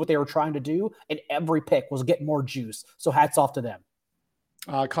clearly what they were trying to do. And every pick was get more juice. So hats off to them.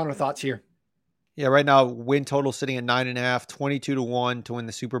 Connor, thoughts here? Yeah, right now win total sitting at 9.5, 22-1 to win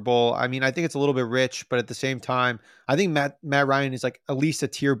the Super Bowl. I mean, I think it's a little bit rich, but at the same time, I think Matt Ryan is like at least a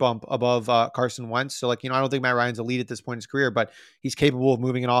tier bump above Carson Wentz. So like, I don't think Matt Ryan's elite at this point in his career, but he's capable of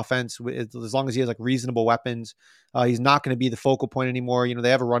moving an offense as long as he has like reasonable weapons. He's not going to be the focal point anymore. They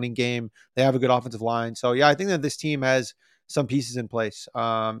have a running game. They have a good offensive line. So yeah, I think that this team has some pieces in place,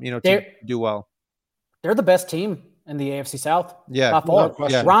 to do well. They're the best team in the AFC South. Yeah.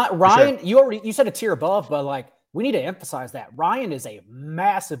 Ryan, sure. You said a tier above, but like we need to emphasize that Ryan is a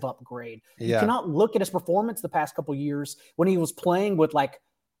massive upgrade. You cannot look at his performance the past couple of years when he was playing with like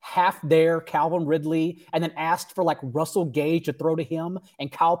half there Calvin Ridley and then asked for like Russell Gage to throw to him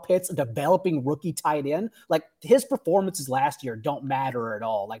and Kyle Pitts, a developing rookie tight end. Like his performances last year don't matter at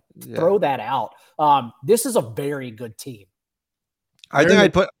all. Like throw that out. This is a very good team. I think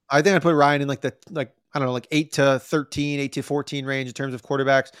I'd put Ryan in like I don't know, like 8 to 13, 8 to 14 range in terms of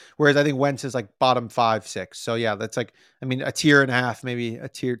quarterbacks. Whereas I think Wentz is like bottom 5, 6. So yeah, that's like, I mean, a tier and a half, maybe a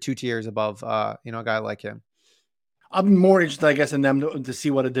tier, 2 tiers above, a guy like him. I'm more interested, I guess, in them to see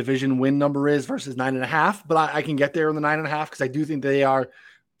what a division win number is versus 9.5, but I can get there in the 9.5 because I do think they are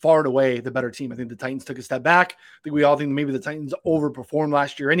far and away the better team. I think the Titans took a step back. I think we all think maybe the Titans overperformed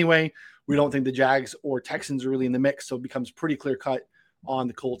last year anyway. We don't think the Jags or Texans are really in the mix, so it becomes pretty clear cut on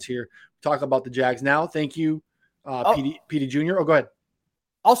the Colts here. Talk about the Jags now. Thank you, PD Jr. Oh, go ahead.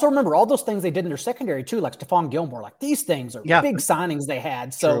 Also, remember all those things they did in their secondary too, like Stephon Gilmore. Like these things are big signings they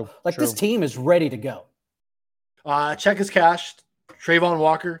had. So, this team is ready to go. Check is cashed. Trayvon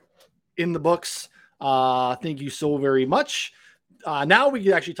Walker in the books. Thank you so very much. Now we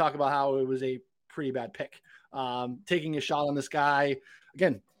can actually talk about how it was a pretty bad pick. Taking a shot on this guy,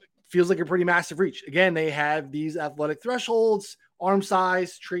 again, feels like a pretty massive reach. Again, they have these athletic thresholds, arm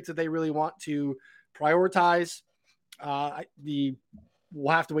size, traits that they really want to prioritize. We'll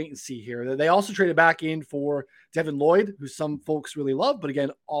have to wait and see here. They also traded back in for Devin Lloyd, who some folks really love, but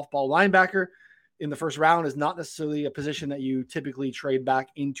again, off-ball linebacker in the first round is not necessarily a position that you typically trade back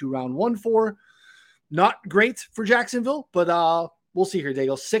into round 1 for. Not great for Jacksonville, but we'll see here,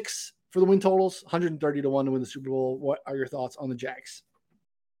 Daigle. 6 for the win totals, 130 to 1 to win the Super Bowl. What are your thoughts on the Jags?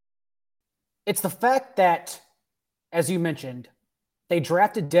 It's the fact that, as you mentioned, they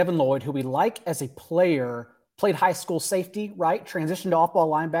drafted Devin Lloyd, who we like as a player, played high school safety, right? Transitioned to off-ball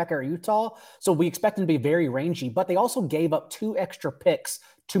linebacker at Utah. So we expect him to be very rangy, but they also gave up 2 extra picks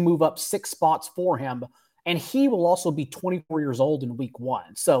to move up 6 spots for him. And he will also be 24 years old in week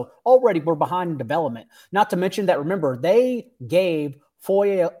 1. So already we're behind in development. Not to mention that, remember, they gave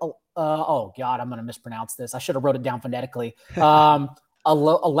Foye, oh God, I'm going to mispronounce this. I should have wrote it down phonetically.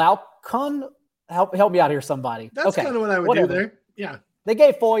 Alaukon, help me out here, somebody. That's kind of what I would do there. Yeah. They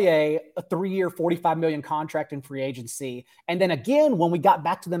gave Foye a 3-year, $45 million contract in free agency. And then again, when we got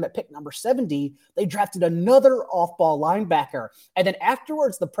back to them at pick number 70, they drafted another off-ball linebacker. And then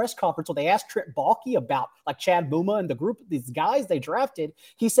afterwards, the press conference, when they asked Trent Baalke about like Chad Buma and the group of these guys they drafted,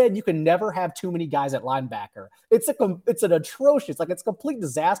 he said you can never have too many guys at linebacker. It's an atrocious, like it's a complete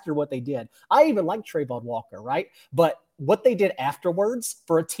disaster what they did. I even like Trayvon Walker, right? But what they did afterwards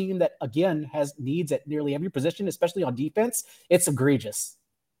for a team that, again, has needs at nearly every position, especially on defense, it's egregious.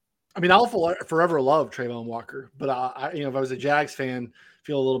 I mean, I'll forever love Trayvon Walker, but if I was a Jags fan,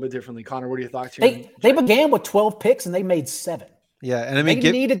 feel a little bit differently. Connor, what are your thoughts here? They began with 12 picks and they made 7. Yeah, and I mean,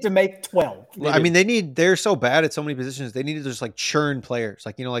 they needed to make 12. They're so bad at so many positions. They need to just like churn players,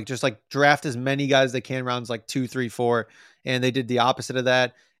 just draft as many guys as they can rounds like 2, 3, 4, and they did the opposite of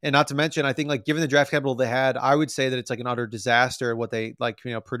that. And not to mention, I think like given the draft capital they had, I would say that it's like an utter disaster what they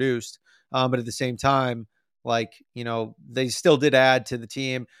produced. But at the same time, they still did add to the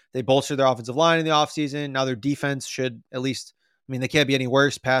team. They bolstered their offensive line in the offseason. Now their defense should at least, they can't be any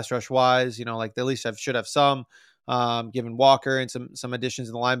worse pass rush wise. They at least should have some, given Walker and some additions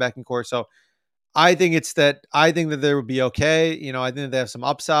in the linebacking core. So I think that they would be okay. I think that they have some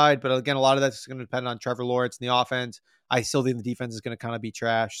upside, but again, a lot of that's going to depend on Trevor Lawrence and the offense. I still think the defense is going to kind of be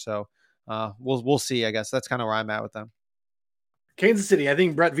trash. So we'll see, I guess. That's kind of where I'm at with them. Kansas City, I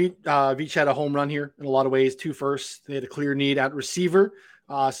think Brett Veach had a home run here in a lot of ways. 2 firsts. They had a clear need at receiver.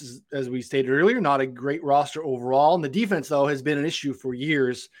 As we stated earlier, not a great roster overall. And the defense, though, has been an issue for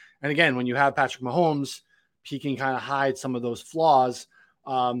years. And again, when you have Patrick Mahomes, he can kind of hide some of those flaws.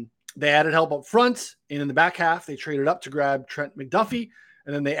 They added help up front, and in the back half, they traded up to grab Trent McDuffie,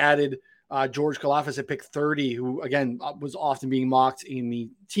 and then they added George Kalafis at pick 30, who, again, was often being mocked in the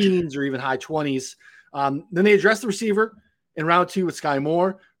teens or even high 20s. Then they addressed the receiver in round 2 with Sky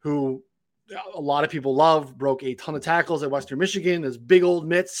Moore, who a lot of people love, broke a ton of tackles at Western Michigan. Those big old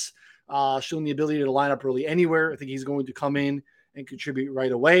mitts, showing the ability to line up really anywhere. I think he's going to come in and contribute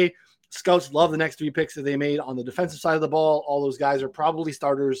right away. Scouts love the next 3 picks that they made on the defensive side of the ball. All those guys are probably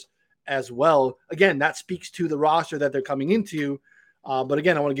starters as well. Again, that speaks to the roster that they're coming into. But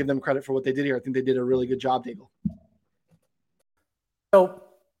again, I want to give them credit for what they did here. I think they did a really good job, Daigle. So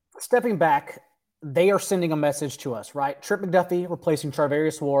stepping back, they are sending a message to us, right? Trent McDuffie replacing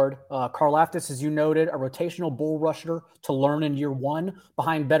Charvarius Ward. Karlaftis, as you noted, a rotational bull rusher to learn in year 1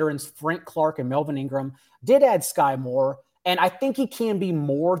 behind veterans Frank Clark and Melvin Ingram. Did add Sky Moore, and I think he can be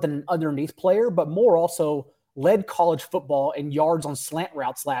more than an underneath player, but Moore also led college football in yards on slant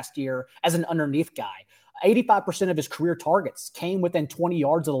routes last year as an underneath guy. 85% of his career targets came within 20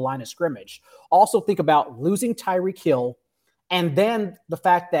 yards of the line of scrimmage. Also think about losing Tyreek Hill, and then the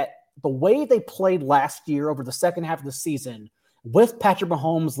fact that the way they played last year over the second half of the season with Patrick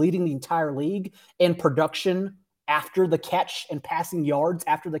Mahomes leading the entire league in production after the catch and passing yards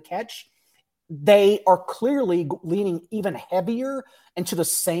after the catch, they are clearly leaning even heavier into the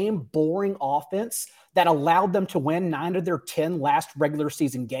same boring offense that allowed them to win 9 of their 10 last regular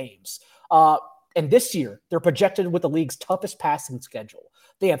season games. And this year, they're projected with the league's toughest passing schedule.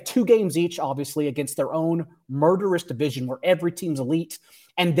 They have 2 games each, obviously, against their own murderous division where every team's elite.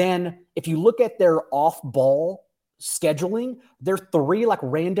 And then if you look at their off-ball scheduling, their 3 like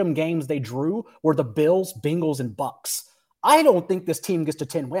random games they drew were the Bills, Bengals, and Bucks. I don't think this team gets to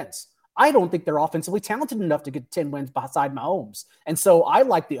 10 wins. I don't think they're offensively talented enough to get 10 wins beside Mahomes. And so I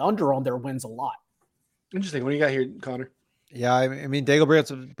like the under on their wins a lot. Interesting. What do you got here, Connor? Yeah, I mean,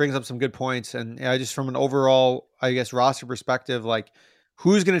 Daigle brings up some good points. And yeah, just from an overall, I guess, roster perspective, like,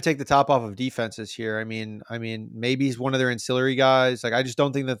 who's going to take the top off of defenses here? I mean, maybe he's one of their ancillary guys. Like, I just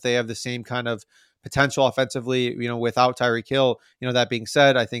don't think that they have the same kind of potential offensively, without Tyreek Hill. That being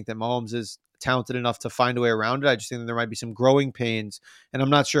said, I think that Mahomes is talented enough to find a way around it. I just think that there might be some growing pains, and I'm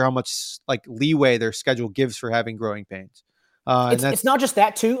not sure how much like leeway their schedule gives for having growing pains. It's not just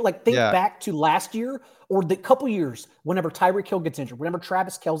that too. Like think back to last year or the couple years whenever Tyreek Hill gets injured, whenever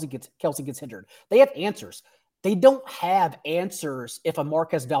Travis Kelce gets injured, they have answers. They don't have answers if a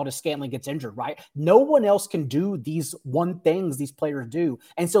Marquez Valdes-Scantling gets injured, right? No one else can do these things these players do.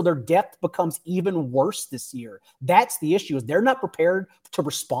 And so their depth becomes even worse this year. That's the issue, is they're not prepared to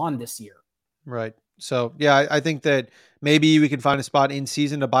respond this year. Right. So, yeah, I think that maybe we can find a spot in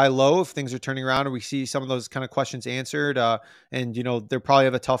season to buy low if things are turning around and we see some of those kind of questions answered. And, they probably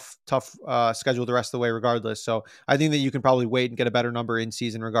have a tough schedule the rest of the way regardless. So I think that you can probably wait and get a better number in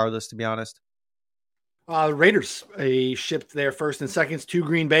season regardless, to be honest. Raiders, shipped their first and seconds to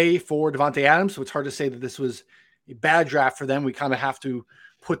Green Bay for Davante Adams. So it's hard to say that this was a bad draft for them. We kind of have to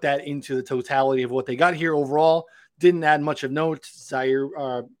put that into the totality of what they got here overall. Didn't add much of note.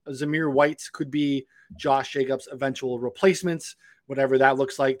 Zamir White could be Josh Jacobs' eventual replacements, whatever that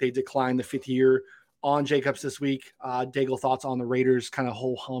looks like. They declined the 5th year on Jacobs this week. Daigle, thoughts on the Raiders kind of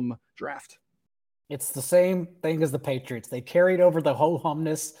ho-hum draft? It's the same thing as the Patriots. They carried over the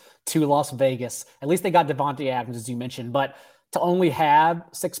ho-humness to Las Vegas. At least they got Davante Adams, as you mentioned, but to only have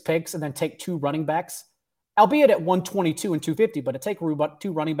 6 picks and then take 2 running backs, albeit at 122 and 250, but to take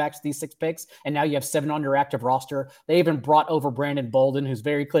 2 running backs, these 6 picks, and now you have 7 on your active roster. They even brought over Brandon Bolden, who's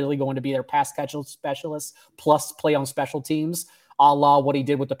very clearly going to be their pass catch specialist, plus play on special teams, a la what he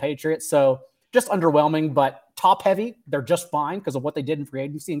did with the Patriots. So just underwhelming, but top heavy. They're just fine because of what they did in free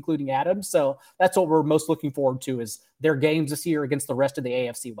agency, including Adams. So that's what we're most looking forward to, is their games this year against the rest of the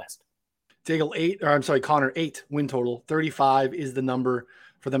AFC West. Connor, 8 win total. 35 is the number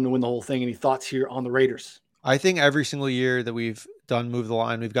for them to win the whole thing. Any thoughts here on the Raiders? I think every single year that we've done Move the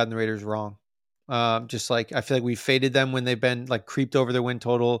Line, we've gotten the Raiders wrong. Just like, I feel like we've faded them when they've been like creeped over their win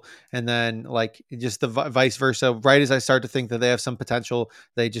total. And then like just the vice versa, right as I start to think that they have some potential,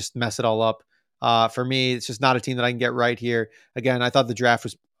 they just mess it all up. For me, it's just not a team that I can get right here. Again, I thought the draft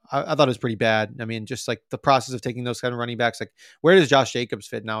was, I thought it was pretty bad. I mean, just like the process of taking those kind of running backs, like where does Josh Jacobs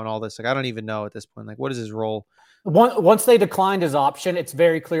fit now and all this? Like, I don't even know at this point, like what is his role? Once they declined his option, it's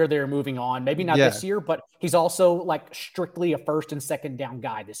very clear they're moving on. Maybe not this year, but he's also like strictly a first and second down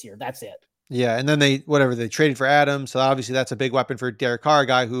guy this year. That's it. Yeah, and then they traded for Adams, so obviously that's a big weapon for Derek Carr, a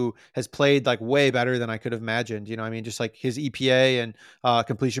guy who has played like way better than I could have imagined. I mean, just like his EPA and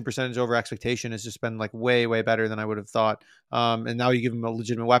completion percentage over expectation has just been like way better than I would have thought. And now you give him a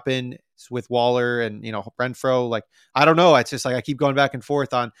legitimate weapon with Waller and Renfro. Like, I don't know, it's just like I keep going back and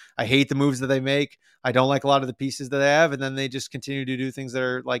forth on. I hate the moves that they make. I don't like a lot of the pieces that they have, and then they just continue to do things that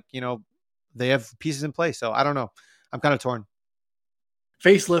are like they have pieces in place. So I don't know. I'm kind of torn.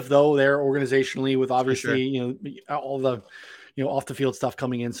 Facelift though, there organizationally with obviously all the off the field stuff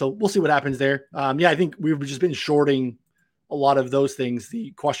coming in. So we'll see what happens there. I think we've just been shorting a lot of those things, the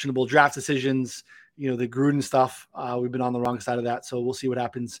questionable draft decisions, the Gruden stuff. We've been on the wrong side of that. So we'll see what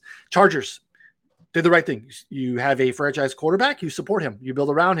happens. Chargers did the right thing. You have a franchise quarterback, you support him, you build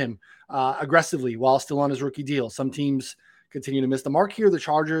around him aggressively while still on his rookie deal. Some teams continue to miss the mark here. The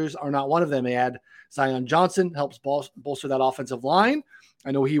Chargers are not one of them. They add Zion Johnson, helps bolster that offensive line.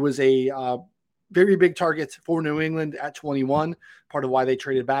 I know he was a very big target for New England at 21, part of why they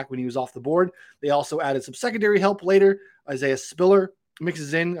traded back when he was off the board. They also added some secondary help later. Isaiah Spiller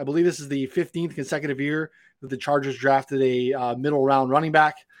mixes in. I believe this is the 15th consecutive year that the Chargers drafted a middle round running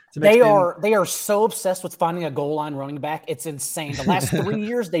back. They are so obsessed with finding a goal line running back. It's insane. The last 3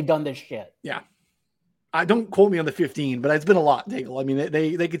 years, they've done this shit. Yeah. I don't quote me on the 15, but it's been a lot, Daigle. I mean,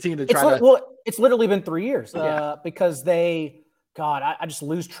 they continue to try it's literally been 3 years because I just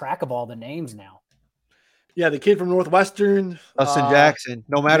lose track of all the names now. Yeah, the kid from Northwestern. Justin Jackson.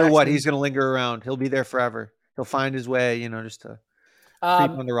 No matter what, he's going to linger around. He'll be there forever. He'll find his way, just to.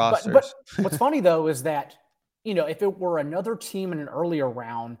 Creep on the rosters. But what's funny though is that, if it were another team in an earlier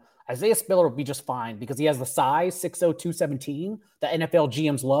round, Isaiah Spiller would be just fine because he has the size, 6'0", 217, that NFL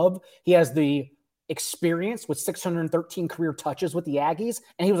GMs love. He has the experience with 613 career touches with the Aggies,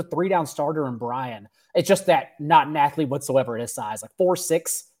 and he was a 3-down starter in Bryan. It's just that not an athlete whatsoever at his size. Like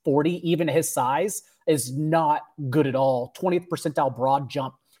 4'6", 40, even at his size, is not good at all. 20th percentile broad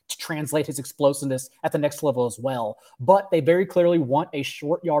jump to translate his explosiveness at the next level as well. But they very clearly want a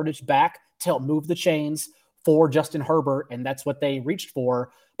short yardage back to help move the chains for Justin Herbert, and that's what they reached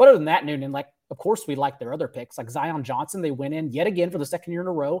for. But other than that, Noonan, of course, we like their other picks. Like Zion Johnson, they went in yet again for the second year in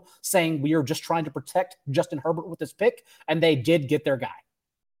a row saying we are just trying to protect Justin Herbert with this pick, and they did get their guy.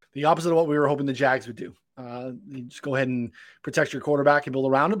 The opposite of what we were hoping the Jags would do. You just go ahead and protect your quarterback and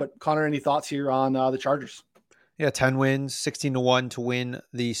build around it. But Connor, any thoughts here on the Chargers? Yeah, 10 wins, 16-1 to win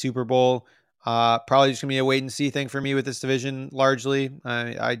the Super Bowl. Probably just gonna be a wait and see thing for me with this division. Largely,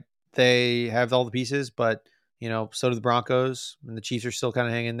 they have all the pieces, but so do the Broncos, and the Chiefs are still kind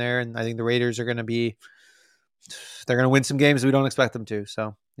of hanging there. And I think the Raiders are they're going to win some games we don't expect them to.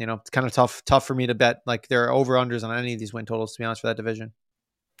 So it's kind of tough for me to bet like there are over unders on any of these win totals, to be honest, for that division.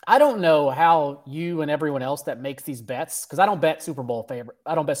 I don't know how you and everyone else that makes these bets, because I don't bet Super Bowl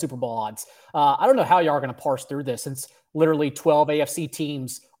odds. I don't know how you are going to parse through this since literally 12 AFC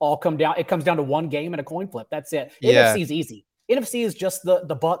teams all come down. It comes down to one game and a coin flip. That's it. Yeah. NFC is easy. NFC is just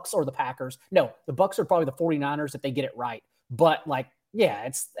the Bucs or the Packers. No, the Bucs are probably the 49ers if they get it right. But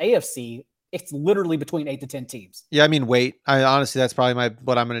it's AFC. It's literally between 8 to 10 teams. Yeah, I mean, wait. Honestly, that's probably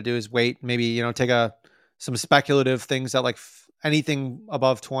what I'm going to do is wait. Maybe, take some speculative things that anything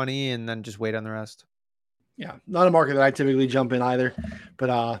above 20 and then just wait on the rest. Yeah, not a market that I typically jump in either.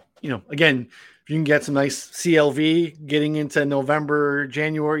 But, again, if you can get some nice CLV getting into November,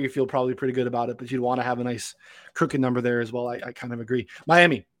 January, you feel probably pretty good about it. But you'd want to have a nice crooked number there as well. I kind of agree.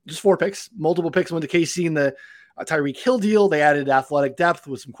 Miami, just 4 picks. Multiple picks went to KC in the Tyreek Hill deal. They added athletic depth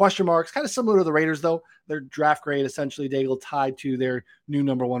with some question marks. Kind of similar to the Raiders, though. Their draft grade essentially, Daigle, tied to their new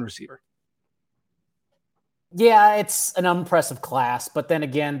number 1 receiver. Yeah, it's an unimpressive class, but then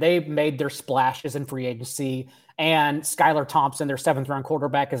again, they've made their splashes in free agency, and Skylar Thompson, their 7th-round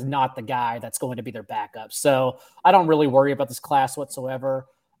quarterback, is not the guy that's going to be their backup. So I don't really worry about this class whatsoever.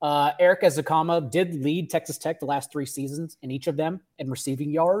 Eric Ezukanma did lead Texas Tech the last 3 seasons in each of them in receiving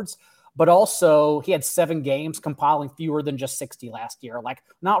yards, but also he had 7 games compiling fewer than just 60 last year.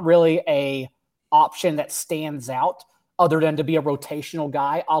 Not really a option that stands out other than to be a rotational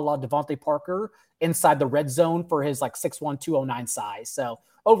guy a la Devontae Parker inside the red zone for his 6'1", 209 size. So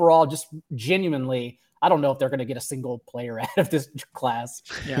overall, just genuinely, I don't know if they're going to get a single player out of this class.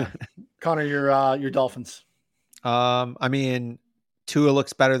 Yeah. Connor, your Dolphins. I mean, Tua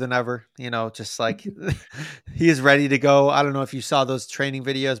looks better than ever, just he is ready to go. I don't know if you saw those training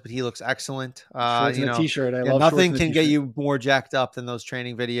videos, but he looks excellent. Shorts and a t-shirt. I love nothing can get you more jacked up than those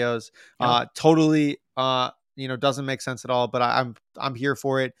training videos. Yeah. Totally, doesn't make sense at all, but I'm here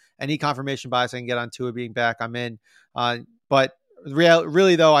for it. Any confirmation bias I can get on Tua being back, I'm in. But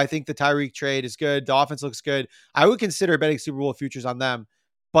really though, I think the Tyreek trade is good. The offense looks good. I would consider betting Super Bowl futures on them,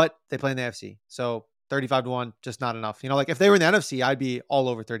 but they play in the AFC. So 35-1, just not enough. If they were in the NFC, I'd be all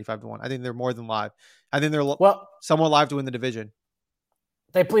over 35-1. I think they're more than live. I think they're somewhat live to win the division.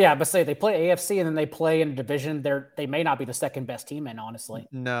 They play AFC and then they play in a division. They may not be the second best team in, honestly.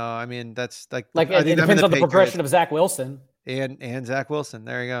 No, I mean that's it depends on the progression of Zach Wilson and Zach Wilson.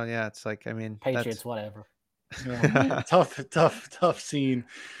 There you go. Yeah, it's Patriots, whatever. Tough scene.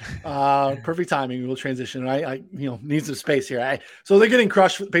 Perfect timing. We'll transition. I need some space here. So they're getting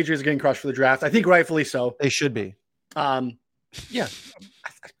crushed. The Patriots are getting crushed for the draft. I think rightfully so. They should be. Yeah,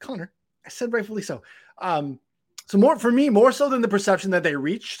 Connor, I said rightfully so. So more so than the perception that they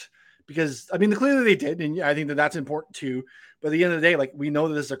reached, because clearly they did, and I think that's important too. But at the end of the day, we know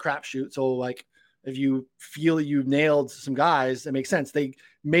that this is a crapshoot. So if you feel you've nailed some guys, it makes sense. They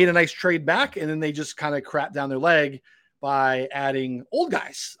made a nice trade back, and then they just kind of crap down their leg by adding old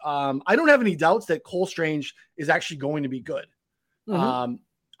guys. I don't have any doubts that Cole Strange is actually going to be good. Mm-hmm.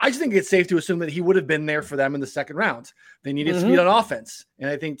 I just think it's safe to assume that he would have been there for them in the second round. They needed speed on offense, and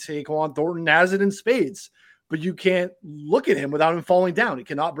I think Tyquan Thornton has it in spades. But you can't look at him without him falling down. He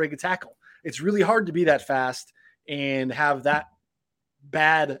cannot break a tackle. It's really hard to be that fast and have that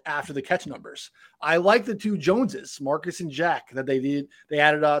bad after the catch numbers. I like the 2 Joneses, Marcus and Jack, that they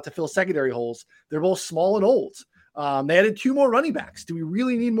added to fill secondary holes. They're both small and old. They added 2 more running backs. Do we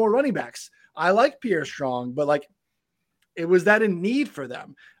really need more running backs? I like Pierre Strong, but it was that in need for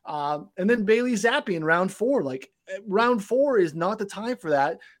them. And then Bailey Zappi in round 4. Round 4 is not the time for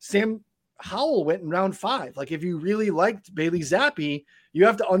that. Sam Howell went in round 5. Like, if you really liked Bailey Zappi, you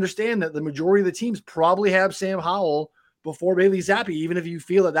have to understand that the majority of the teams probably have Sam Howell before Bailey Zappi, even if you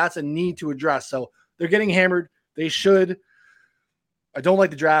feel that that's a need to address. So they're getting hammered. They should. I don't like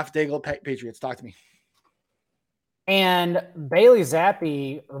the draft. Daigle, Patriots, talk to me. And Bailey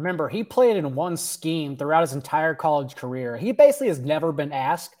Zappi, remember, he played in one scheme throughout his entire college career. He basically has never been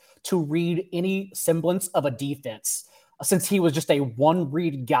asked to read any semblance of a defense since he was just a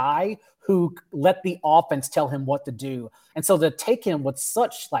one-read guy who let the offense tell him what to do. And so to take him with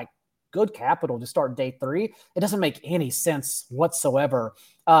such like good capital to start day 3, it doesn't make any sense whatsoever.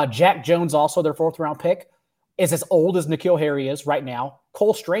 Jack Jones, also their 4th-round pick, is as old as N'Keal Harry is right now.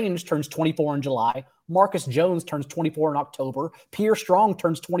 Cole Strange turns 24 in July. Marcus Jones turns 24 in October. Pierre Strong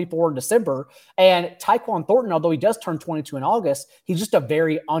turns 24 in December. And Tyquan Thornton, although he does turn 22 in August, he's just a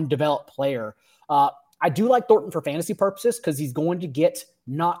very undeveloped player. I do like Thornton for fantasy purposes because he's going to get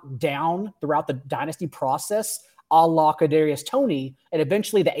knocked down throughout the dynasty process, a la Kadarius Toney, and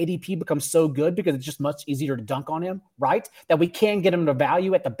eventually the ADP becomes so good because it's just much easier to dunk on him, right? That we can get him to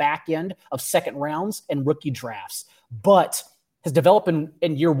value at the back end of second rounds and rookie drafts. But his development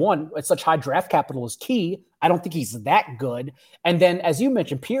in year 1 at such high draft capital is key. I don't think he's that good. And then, as you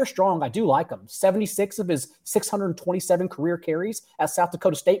mentioned, Pierre Strong, I do like him. 76 of his 627 career carries at South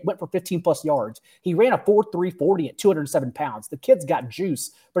Dakota State went for 15-plus yards. He ran a 4.3 40 at 207 pounds. The kid's got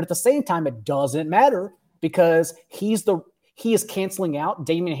juice. But at the same time, it doesn't matter because he is canceling out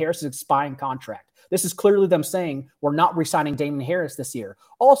Damian Harris's expiring contract. This is clearly them saying we're not re-signing Damian Harris this year.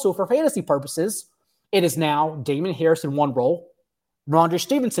 Also, for fantasy purposes, it is now Damian Harris in one role, Rondre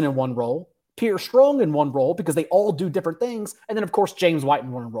Stevenson in one role, Pierre Strong in one role because they all do different things, and then, of course, James White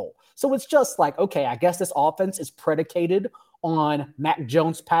in one role. So it's just like, okay, I guess this offense is predicated on Mac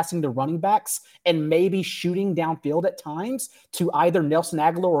Jones passing the running backs and maybe shooting downfield at times to either Nelson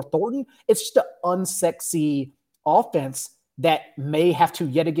Aguilar or Thornton. It's just an unsexy offense that may have to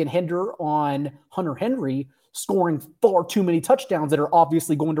yet again hinder on Hunter Henry scoring far too many touchdowns that are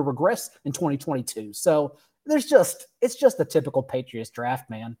obviously going to regress in 2022. So it's just the typical Patriots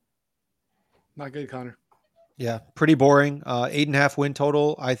draft, man. Not good, Connor. Yeah, pretty boring. 8.5 win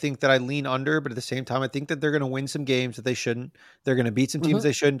total. I think that I lean under, but at the same time, I think that they're going to win some games that they shouldn't. They're going to beat some teams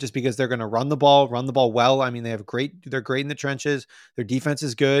they shouldn't just because they're going to run the ball well. I mean, they're great in the trenches. Their defense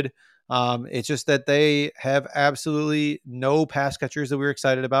is good. It's just that they have absolutely no pass catchers that we're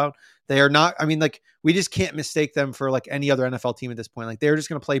excited about. They are not, I mean, like, we just can't mistake them for like any other NFL team at this point. Like, they're just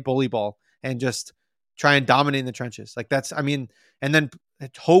going to play bully ball and just try and dominate in the trenches. Like, that's, I mean, and then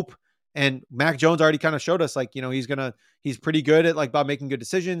hope. And Mac Jones already kind of showed us, like, you know, he's pretty good at like about making good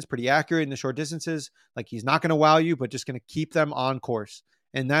decisions, pretty accurate in the short distances. Like, he's not going to wow you, but just going to keep them on course.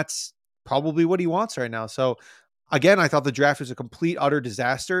 And that's probably what he wants right now. So again, I thought the draft was a complete, utter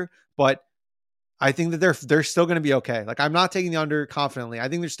disaster, but I think that they're still going to be okay. Like, I'm not taking the under confidently. I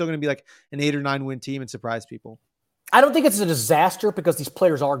think they're still going to be like an 8 or 9 win team and surprise people. I don't think it's a disaster because these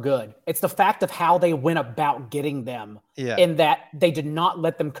players are good. It's the fact of how they went about getting them in that they did not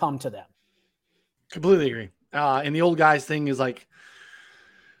let them come to them. Completely agree. And the old guys thing is like,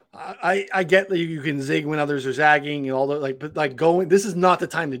 I get that you can zig when others are zagging and all that, like, but like this is not the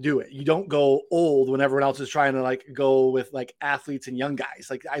time to do it. You don't go old when everyone else is trying to like go with like athletes and young guys.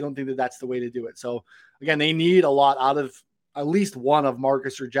 Like, I don't think that that's the way to do it. So again, they need a lot out of at least one of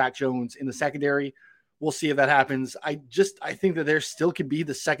Marcus or Jack Jones in the secondary. We'll see if that happens. I think that there still could be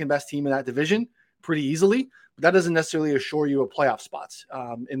the second best team in that division pretty easily, but that doesn't necessarily assure you a playoff spots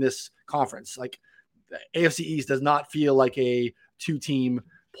in this conference. Like, the AFC East does not feel like a 2-team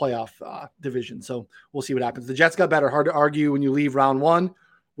playoff division. So we'll see what happens. The Jets got better. Hard to argue when you leave round 1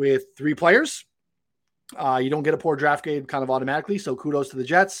 with 3 players. You don't get a poor draft grade kind of automatically. So kudos to the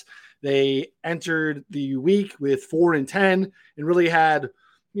Jets. They entered the week with 4-10 and really had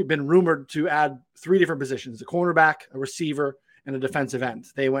been rumored to add 3 different positions: a cornerback, a receiver, and a defensive end.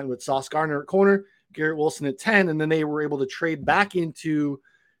 They went with Sauce Gardner at corner, Garrett Wilson at 10, and then they were able to trade back into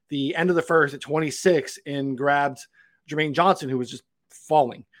the end of the first at 26 and grabbed Jermaine Johnson, who was just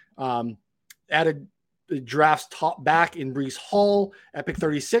falling. Added the draft's top back in Breece Hall at pick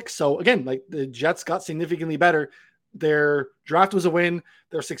 36. So again, like, the Jets got significantly better. Their draft was a win.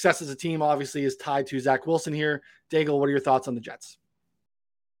 Their success as a team obviously is tied to Zach Wilson here. Daigle, what are your thoughts on the Jets?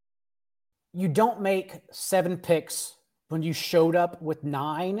 You don't make 7 picks when you showed up with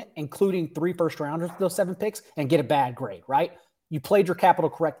 9, including 3 first-rounders with those 7 picks, and get a bad grade, right? You played your capital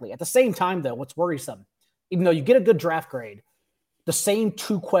correctly. At the same time, though, what's worrisome, even though you get a good draft grade, the same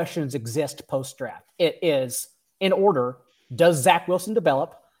 2 questions exist post-draft. It is, in order, does Zach Wilson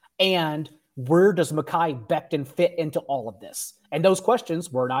develop, and where does Mekhi Becton fit into all of this? And those questions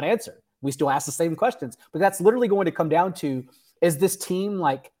were not answered. we still ask the same questions. But that's literally going to come down to, is this team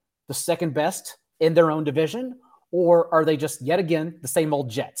like the second best in their own division? Or are they just, yet again, the same old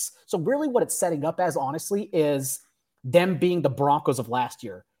Jets? So really what it's setting up as, honestly, is them being the Broncos of last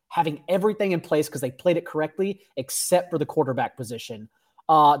year, having everything in place because they played it correctly, except for the quarterback position,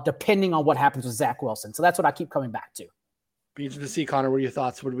 depending on what happens with Zach Wilson. So that's what I keep coming back to. Be interested to see, Connor, what are your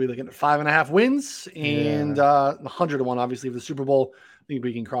thoughts? What are we looking at? 5.5 wins and 100 to 1, obviously, for the Super Bowl. I think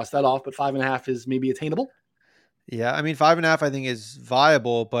we can cross that off, but 5.5 is maybe attainable. Yeah, I mean, 5.5 I think is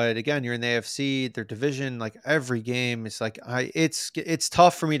viable, but again, you're in the AFC, their division, like every game is like it's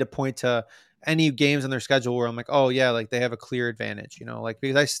tough for me to point to any games on their schedule where I'm like, oh yeah, like they have a clear advantage, like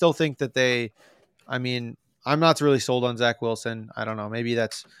because I still think that I'm not really sold on Zach Wilson. I don't know, maybe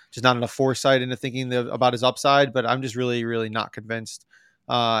that's just not enough foresight into thinking about his upside, but I'm just really, really not convinced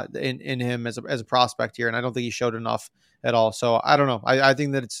in him as a prospect here, and I don't think he showed enough at all. So I don't know. I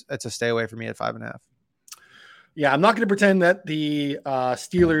think that it's a stay away for me at 5.5. Yeah, I'm not going to pretend that the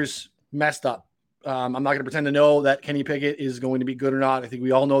Steelers messed up. I'm not going to pretend to know that Kenny Pickett is going to be good or not. I think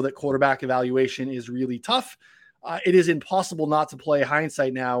we all know that quarterback evaluation is really tough. It is impossible not to play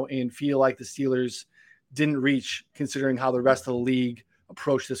hindsight now and feel like the Steelers didn't reach, considering how the rest of the league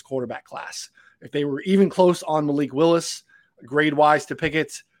approached this quarterback class. If they were even close on Malik Willis, grade-wise to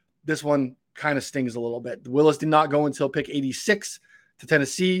Pickett, this one kind of stings a little bit. Willis did not go until pick 86 to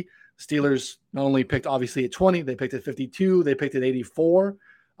Tennessee. Steelers not only picked obviously at 20, they picked at 52, they picked at 84.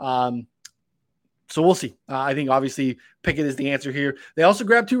 So we'll see. I think obviously Pickett is the answer here. They also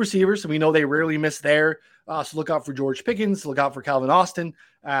grabbed 2 receivers, so we know they rarely miss there. So look out for George Pickens, look out for Calvin Austin.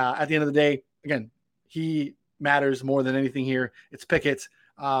 At the end of the day, again, he matters more than anything here. It's Pickett.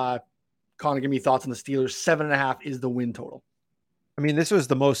 Connor, give me thoughts on the Steelers. 7.5 is the win total. I mean, this was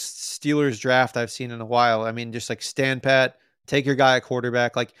the most Steelers draft I've seen in a while. I mean, just like stand pat, take your guy at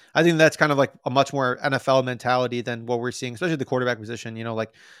quarterback. Like, I think that's kind of like a much more NFL mentality than what we're seeing, especially the quarterback position.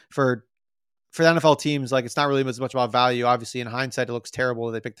 Like for the NFL teams, like it's not really as much about value. Obviously, in hindsight, it looks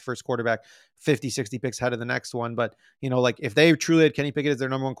terrible. They picked the first quarterback 50, 60 picks ahead of the next one. But, like if they truly had Kenny Pickett as their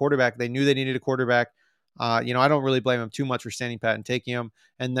number one quarterback, they knew they needed a quarterback. I don't really blame him too much for standing pat and taking him.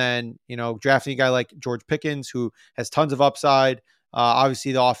 And then, drafting a guy like George Pickens, who has tons of upside.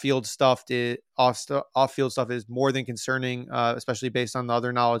 Obviously, the off-field stuff is more than concerning, especially based on the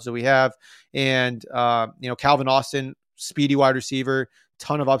other knowledge that we have. And, Calvin Austin, speedy wide receiver,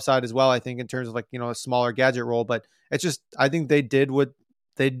 ton of upside as well, I think, in terms of a smaller gadget role. But it's just, I think they did what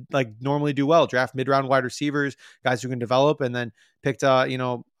they normally do well, draft mid-round wide receivers, guys who can develop, and then picked,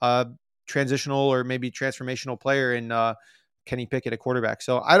 a transitional or maybe transformational player in Kenny Pickett at quarterback.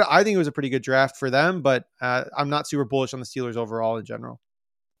 So I think it was a pretty good draft for them, but I'm not super bullish on the Steelers overall in general.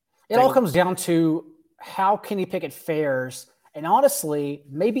 It all comes down to how Kenny Pickett fares. And honestly,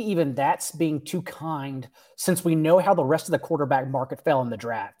 maybe even that's being too kind, since we know how the rest of the quarterback market fell in the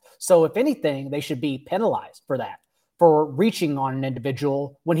draft. So if anything, they should be penalized for that, for reaching on an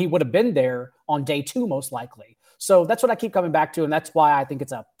individual when he would have been there on day 2, most likely. So that's what I keep coming back to. And that's why I think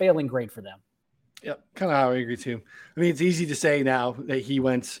it's a failing grade for them. Yep, kind of how I agree too. I mean, it's easy to say now that he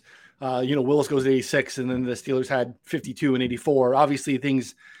went, Willis goes to 86 and then the Steelers had 52 and 84. Obviously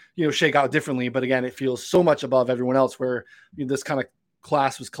things, shake out differently, but again, it feels so much above everyone else where this kind of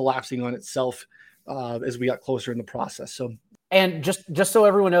class was collapsing on itself as we got closer in the process. So, and just so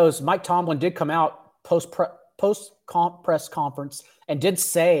everyone knows, Mike Tomlin did come out post press conference and did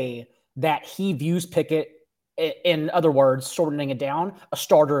say that he views Pickett, in other words, shortening it down, a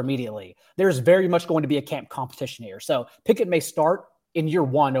starter immediately. There's very much going to be a camp competition here. So Pickett may start in year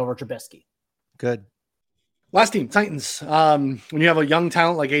 1 over Trubisky. Good. Last team, Titans. When you have a young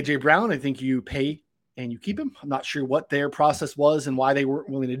talent like A.J. Brown, I think you pay and you keep him. I'm not sure what their process was and why they weren't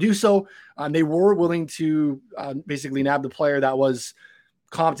willing to do so. They were willing to basically nab the player that was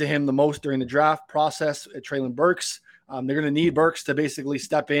comp to him the most during the draft process at Treylon Burks. They're going to need Burks to basically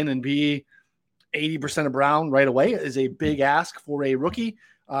step in and be 80% of Brown right away. Is a big ask for a rookie.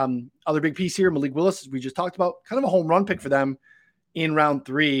 Other big piece here, Malik Willis, as we just talked about, kind of a home run pick for them in round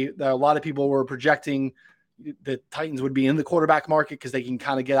 3. A lot of people were projecting the Titans would be in the quarterback market because they can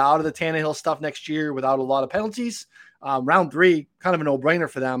kind of get out of the Tannehill stuff next year without a lot of penalties. Round 3, kind of a no-brainer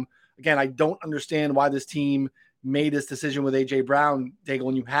for them. Again, I don't understand why this team made this decision with A.J. Brown. Daigle,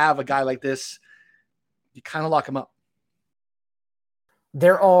 when you have a guy like this, you kind of lock him up.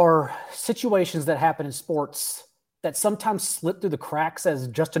 There are situations that happen in sports that sometimes slip through the cracks as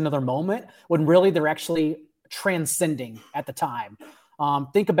just another moment when really they're actually transcending at the time.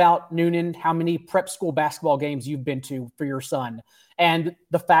 Think about, Noonan, how many prep school basketball games you've been to for your son. And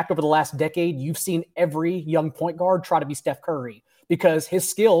the fact over the last decade, you've seen every young point guard try to be Steph Curry because his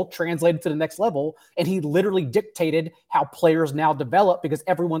skill translated to the next level, and he literally dictated how players now develop because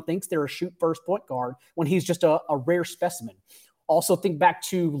everyone thinks they're a shoot first point guard when he's just a rare specimen. Also think back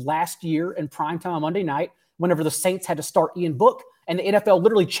to last year in primetime on Monday night, whenever the Saints had to start Ian Book, and the NFL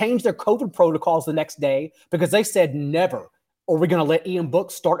literally changed their COVID protocols the next day because they said never are we going to let Ian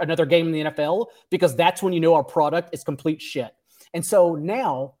Book start another game in the NFL, because that's when you know our product is complete shit. And so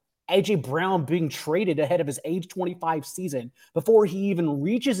now A.J. Brown being traded ahead of his age 25 season before he even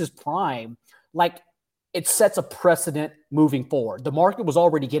reaches his prime, like, it sets a precedent moving forward. The market was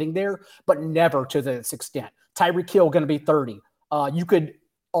already getting there, but never to this extent. Tyreek Hill going to be 30. You could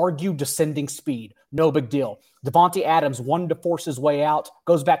argue descending speed. No big deal. Devontae Adams wanted to force his way out,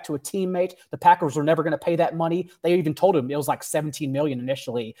 goes back to a teammate. The Packers were never going to pay that money. They even told him it was like $17 million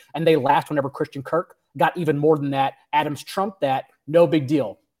initially, and they laughed whenever Christian Kirk got even more than that. Adams trumped that. No big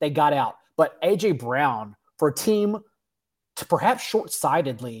deal. They got out. But A.J. Brown, for a team to perhaps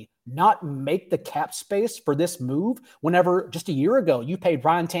short-sightedly not make the cap space for this move, whenever just a year ago you paid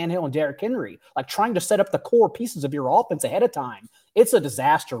Ryan Tannehill and Derrick Henry, like trying to set up the core pieces of your offense ahead of time, it's a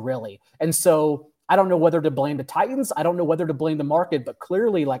disaster, really. And so I don't know whether to blame the Titans. I don't know whether to blame the market, but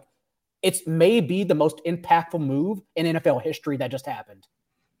clearly, like, it's maybe the most impactful move in NFL history that just happened.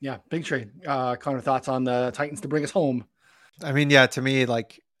 Yeah, big trade. Connor, thoughts on the Titans to bring us home? I mean, yeah, to me,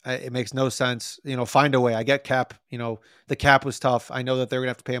 like, it makes no sense. Find a way. I get cap. The cap was tough. I know that they're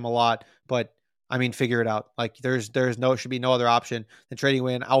gonna have to pay him a lot, but I mean, figure it out. Like, should be no other option than trading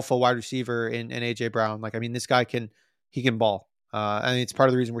away an alpha wide receiver in AJ Brown. Like, I mean, this guy can ball. And it's part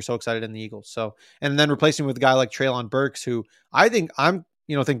of the reason we're so excited in the Eagles. So, and then replacing him with a guy like Treylon Burks, who I think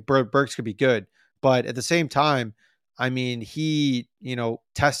think Burks could be good, but at the same time, I mean, he,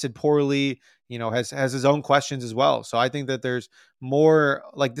 tested poorly, has his own questions as well. So I think that there's more,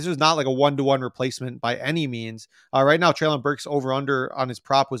 like, this was not like a 1-to-1 replacement by any means. Right now, Treylon Burks over under on his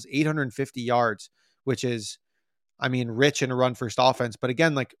prop was 850 yards, which is, I mean, rich in a run first offense. But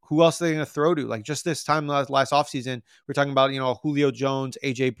again, like, who else are they going to throw to? Like, just this time last offseason, we're talking about, Julio Jones,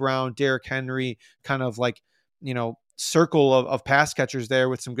 AJ Brown, Derrick Henry, kind of like, circle of pass catchers there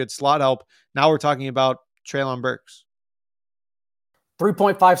with some good slot help. Now we're talking about Treylon Burks.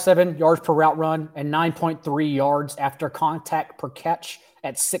 3.57 yards per route run and 9.3 yards after contact per catch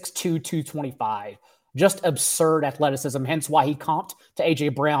at 6'2", 225. Just absurd athleticism, hence why he comped to A.J.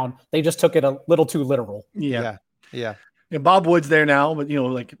 Brown. They just took it a little too literal. Yeah. Bob Wood's there now, but,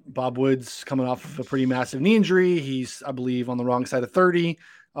 like, Bob Wood's coming off of a pretty massive knee injury. He's, I believe, on the wrong side of 30.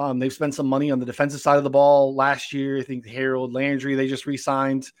 They've spent some money on the defensive side of the ball last year. I think Harold Landry, they just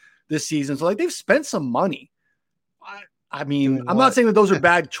re-signed this season. So, like, they've spent some money. I mean, I'm not saying that those are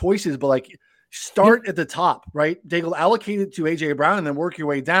bad choices, but, like, start at the top, right? Daigle, allocate it to A.J. Brown and then work your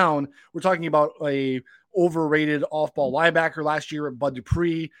way down. We're talking about a overrated off-ball linebacker last year at Bud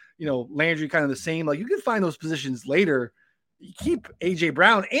Dupree, Landry kind of the same. Like, you can find those positions later. You keep A.J.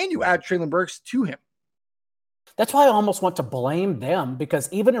 Brown and you add Treylon Burks to him. That's why I almost want to blame them, because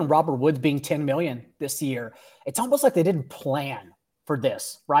even in Robert Woods being $10 million this year, it's almost like they didn't plan for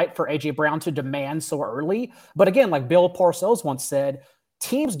this, right? For A.J. Brown to demand so early. But again, like Bill Parcells once said,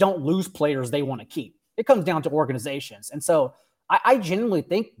 teams don't lose players they want to keep. It comes down to organizations. And so I genuinely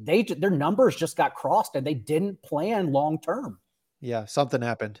think their numbers just got crossed and they didn't plan long-term. Yeah, something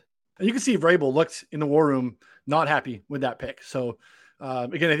happened. And you can see Vrabel looked in the war room not happy with that pick. So,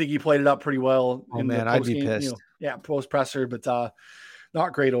 again, I think he played it up pretty well. I'd be pissed. Post presser, but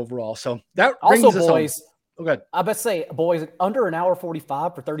not great overall. So that also, boys. Okay, I bet say, boys, under an hour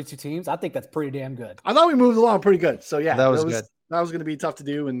 45 for 32 teams. I think that's pretty damn good. I thought we moved along pretty good. So yeah, that was good. That was going to be tough to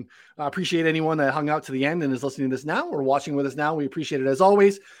do, and I appreciate anyone that hung out to the end and is listening to this now or watching with us now. We appreciate it as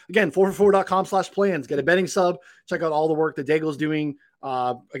always. Again, 4for4.com/plans. Get a betting sub. Check out all the work that Daigle's doing.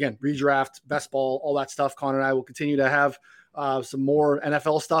 Again, redraft, best ball, all that stuff. Connor and I will continue to have some more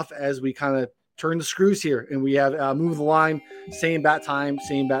NFL stuff as we kind of turn the screws here, and we have Move the Line, same bat time,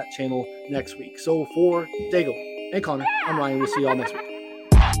 same bat channel next week. So for Daigle and Connor, I'm Ryan. We'll see you all next week.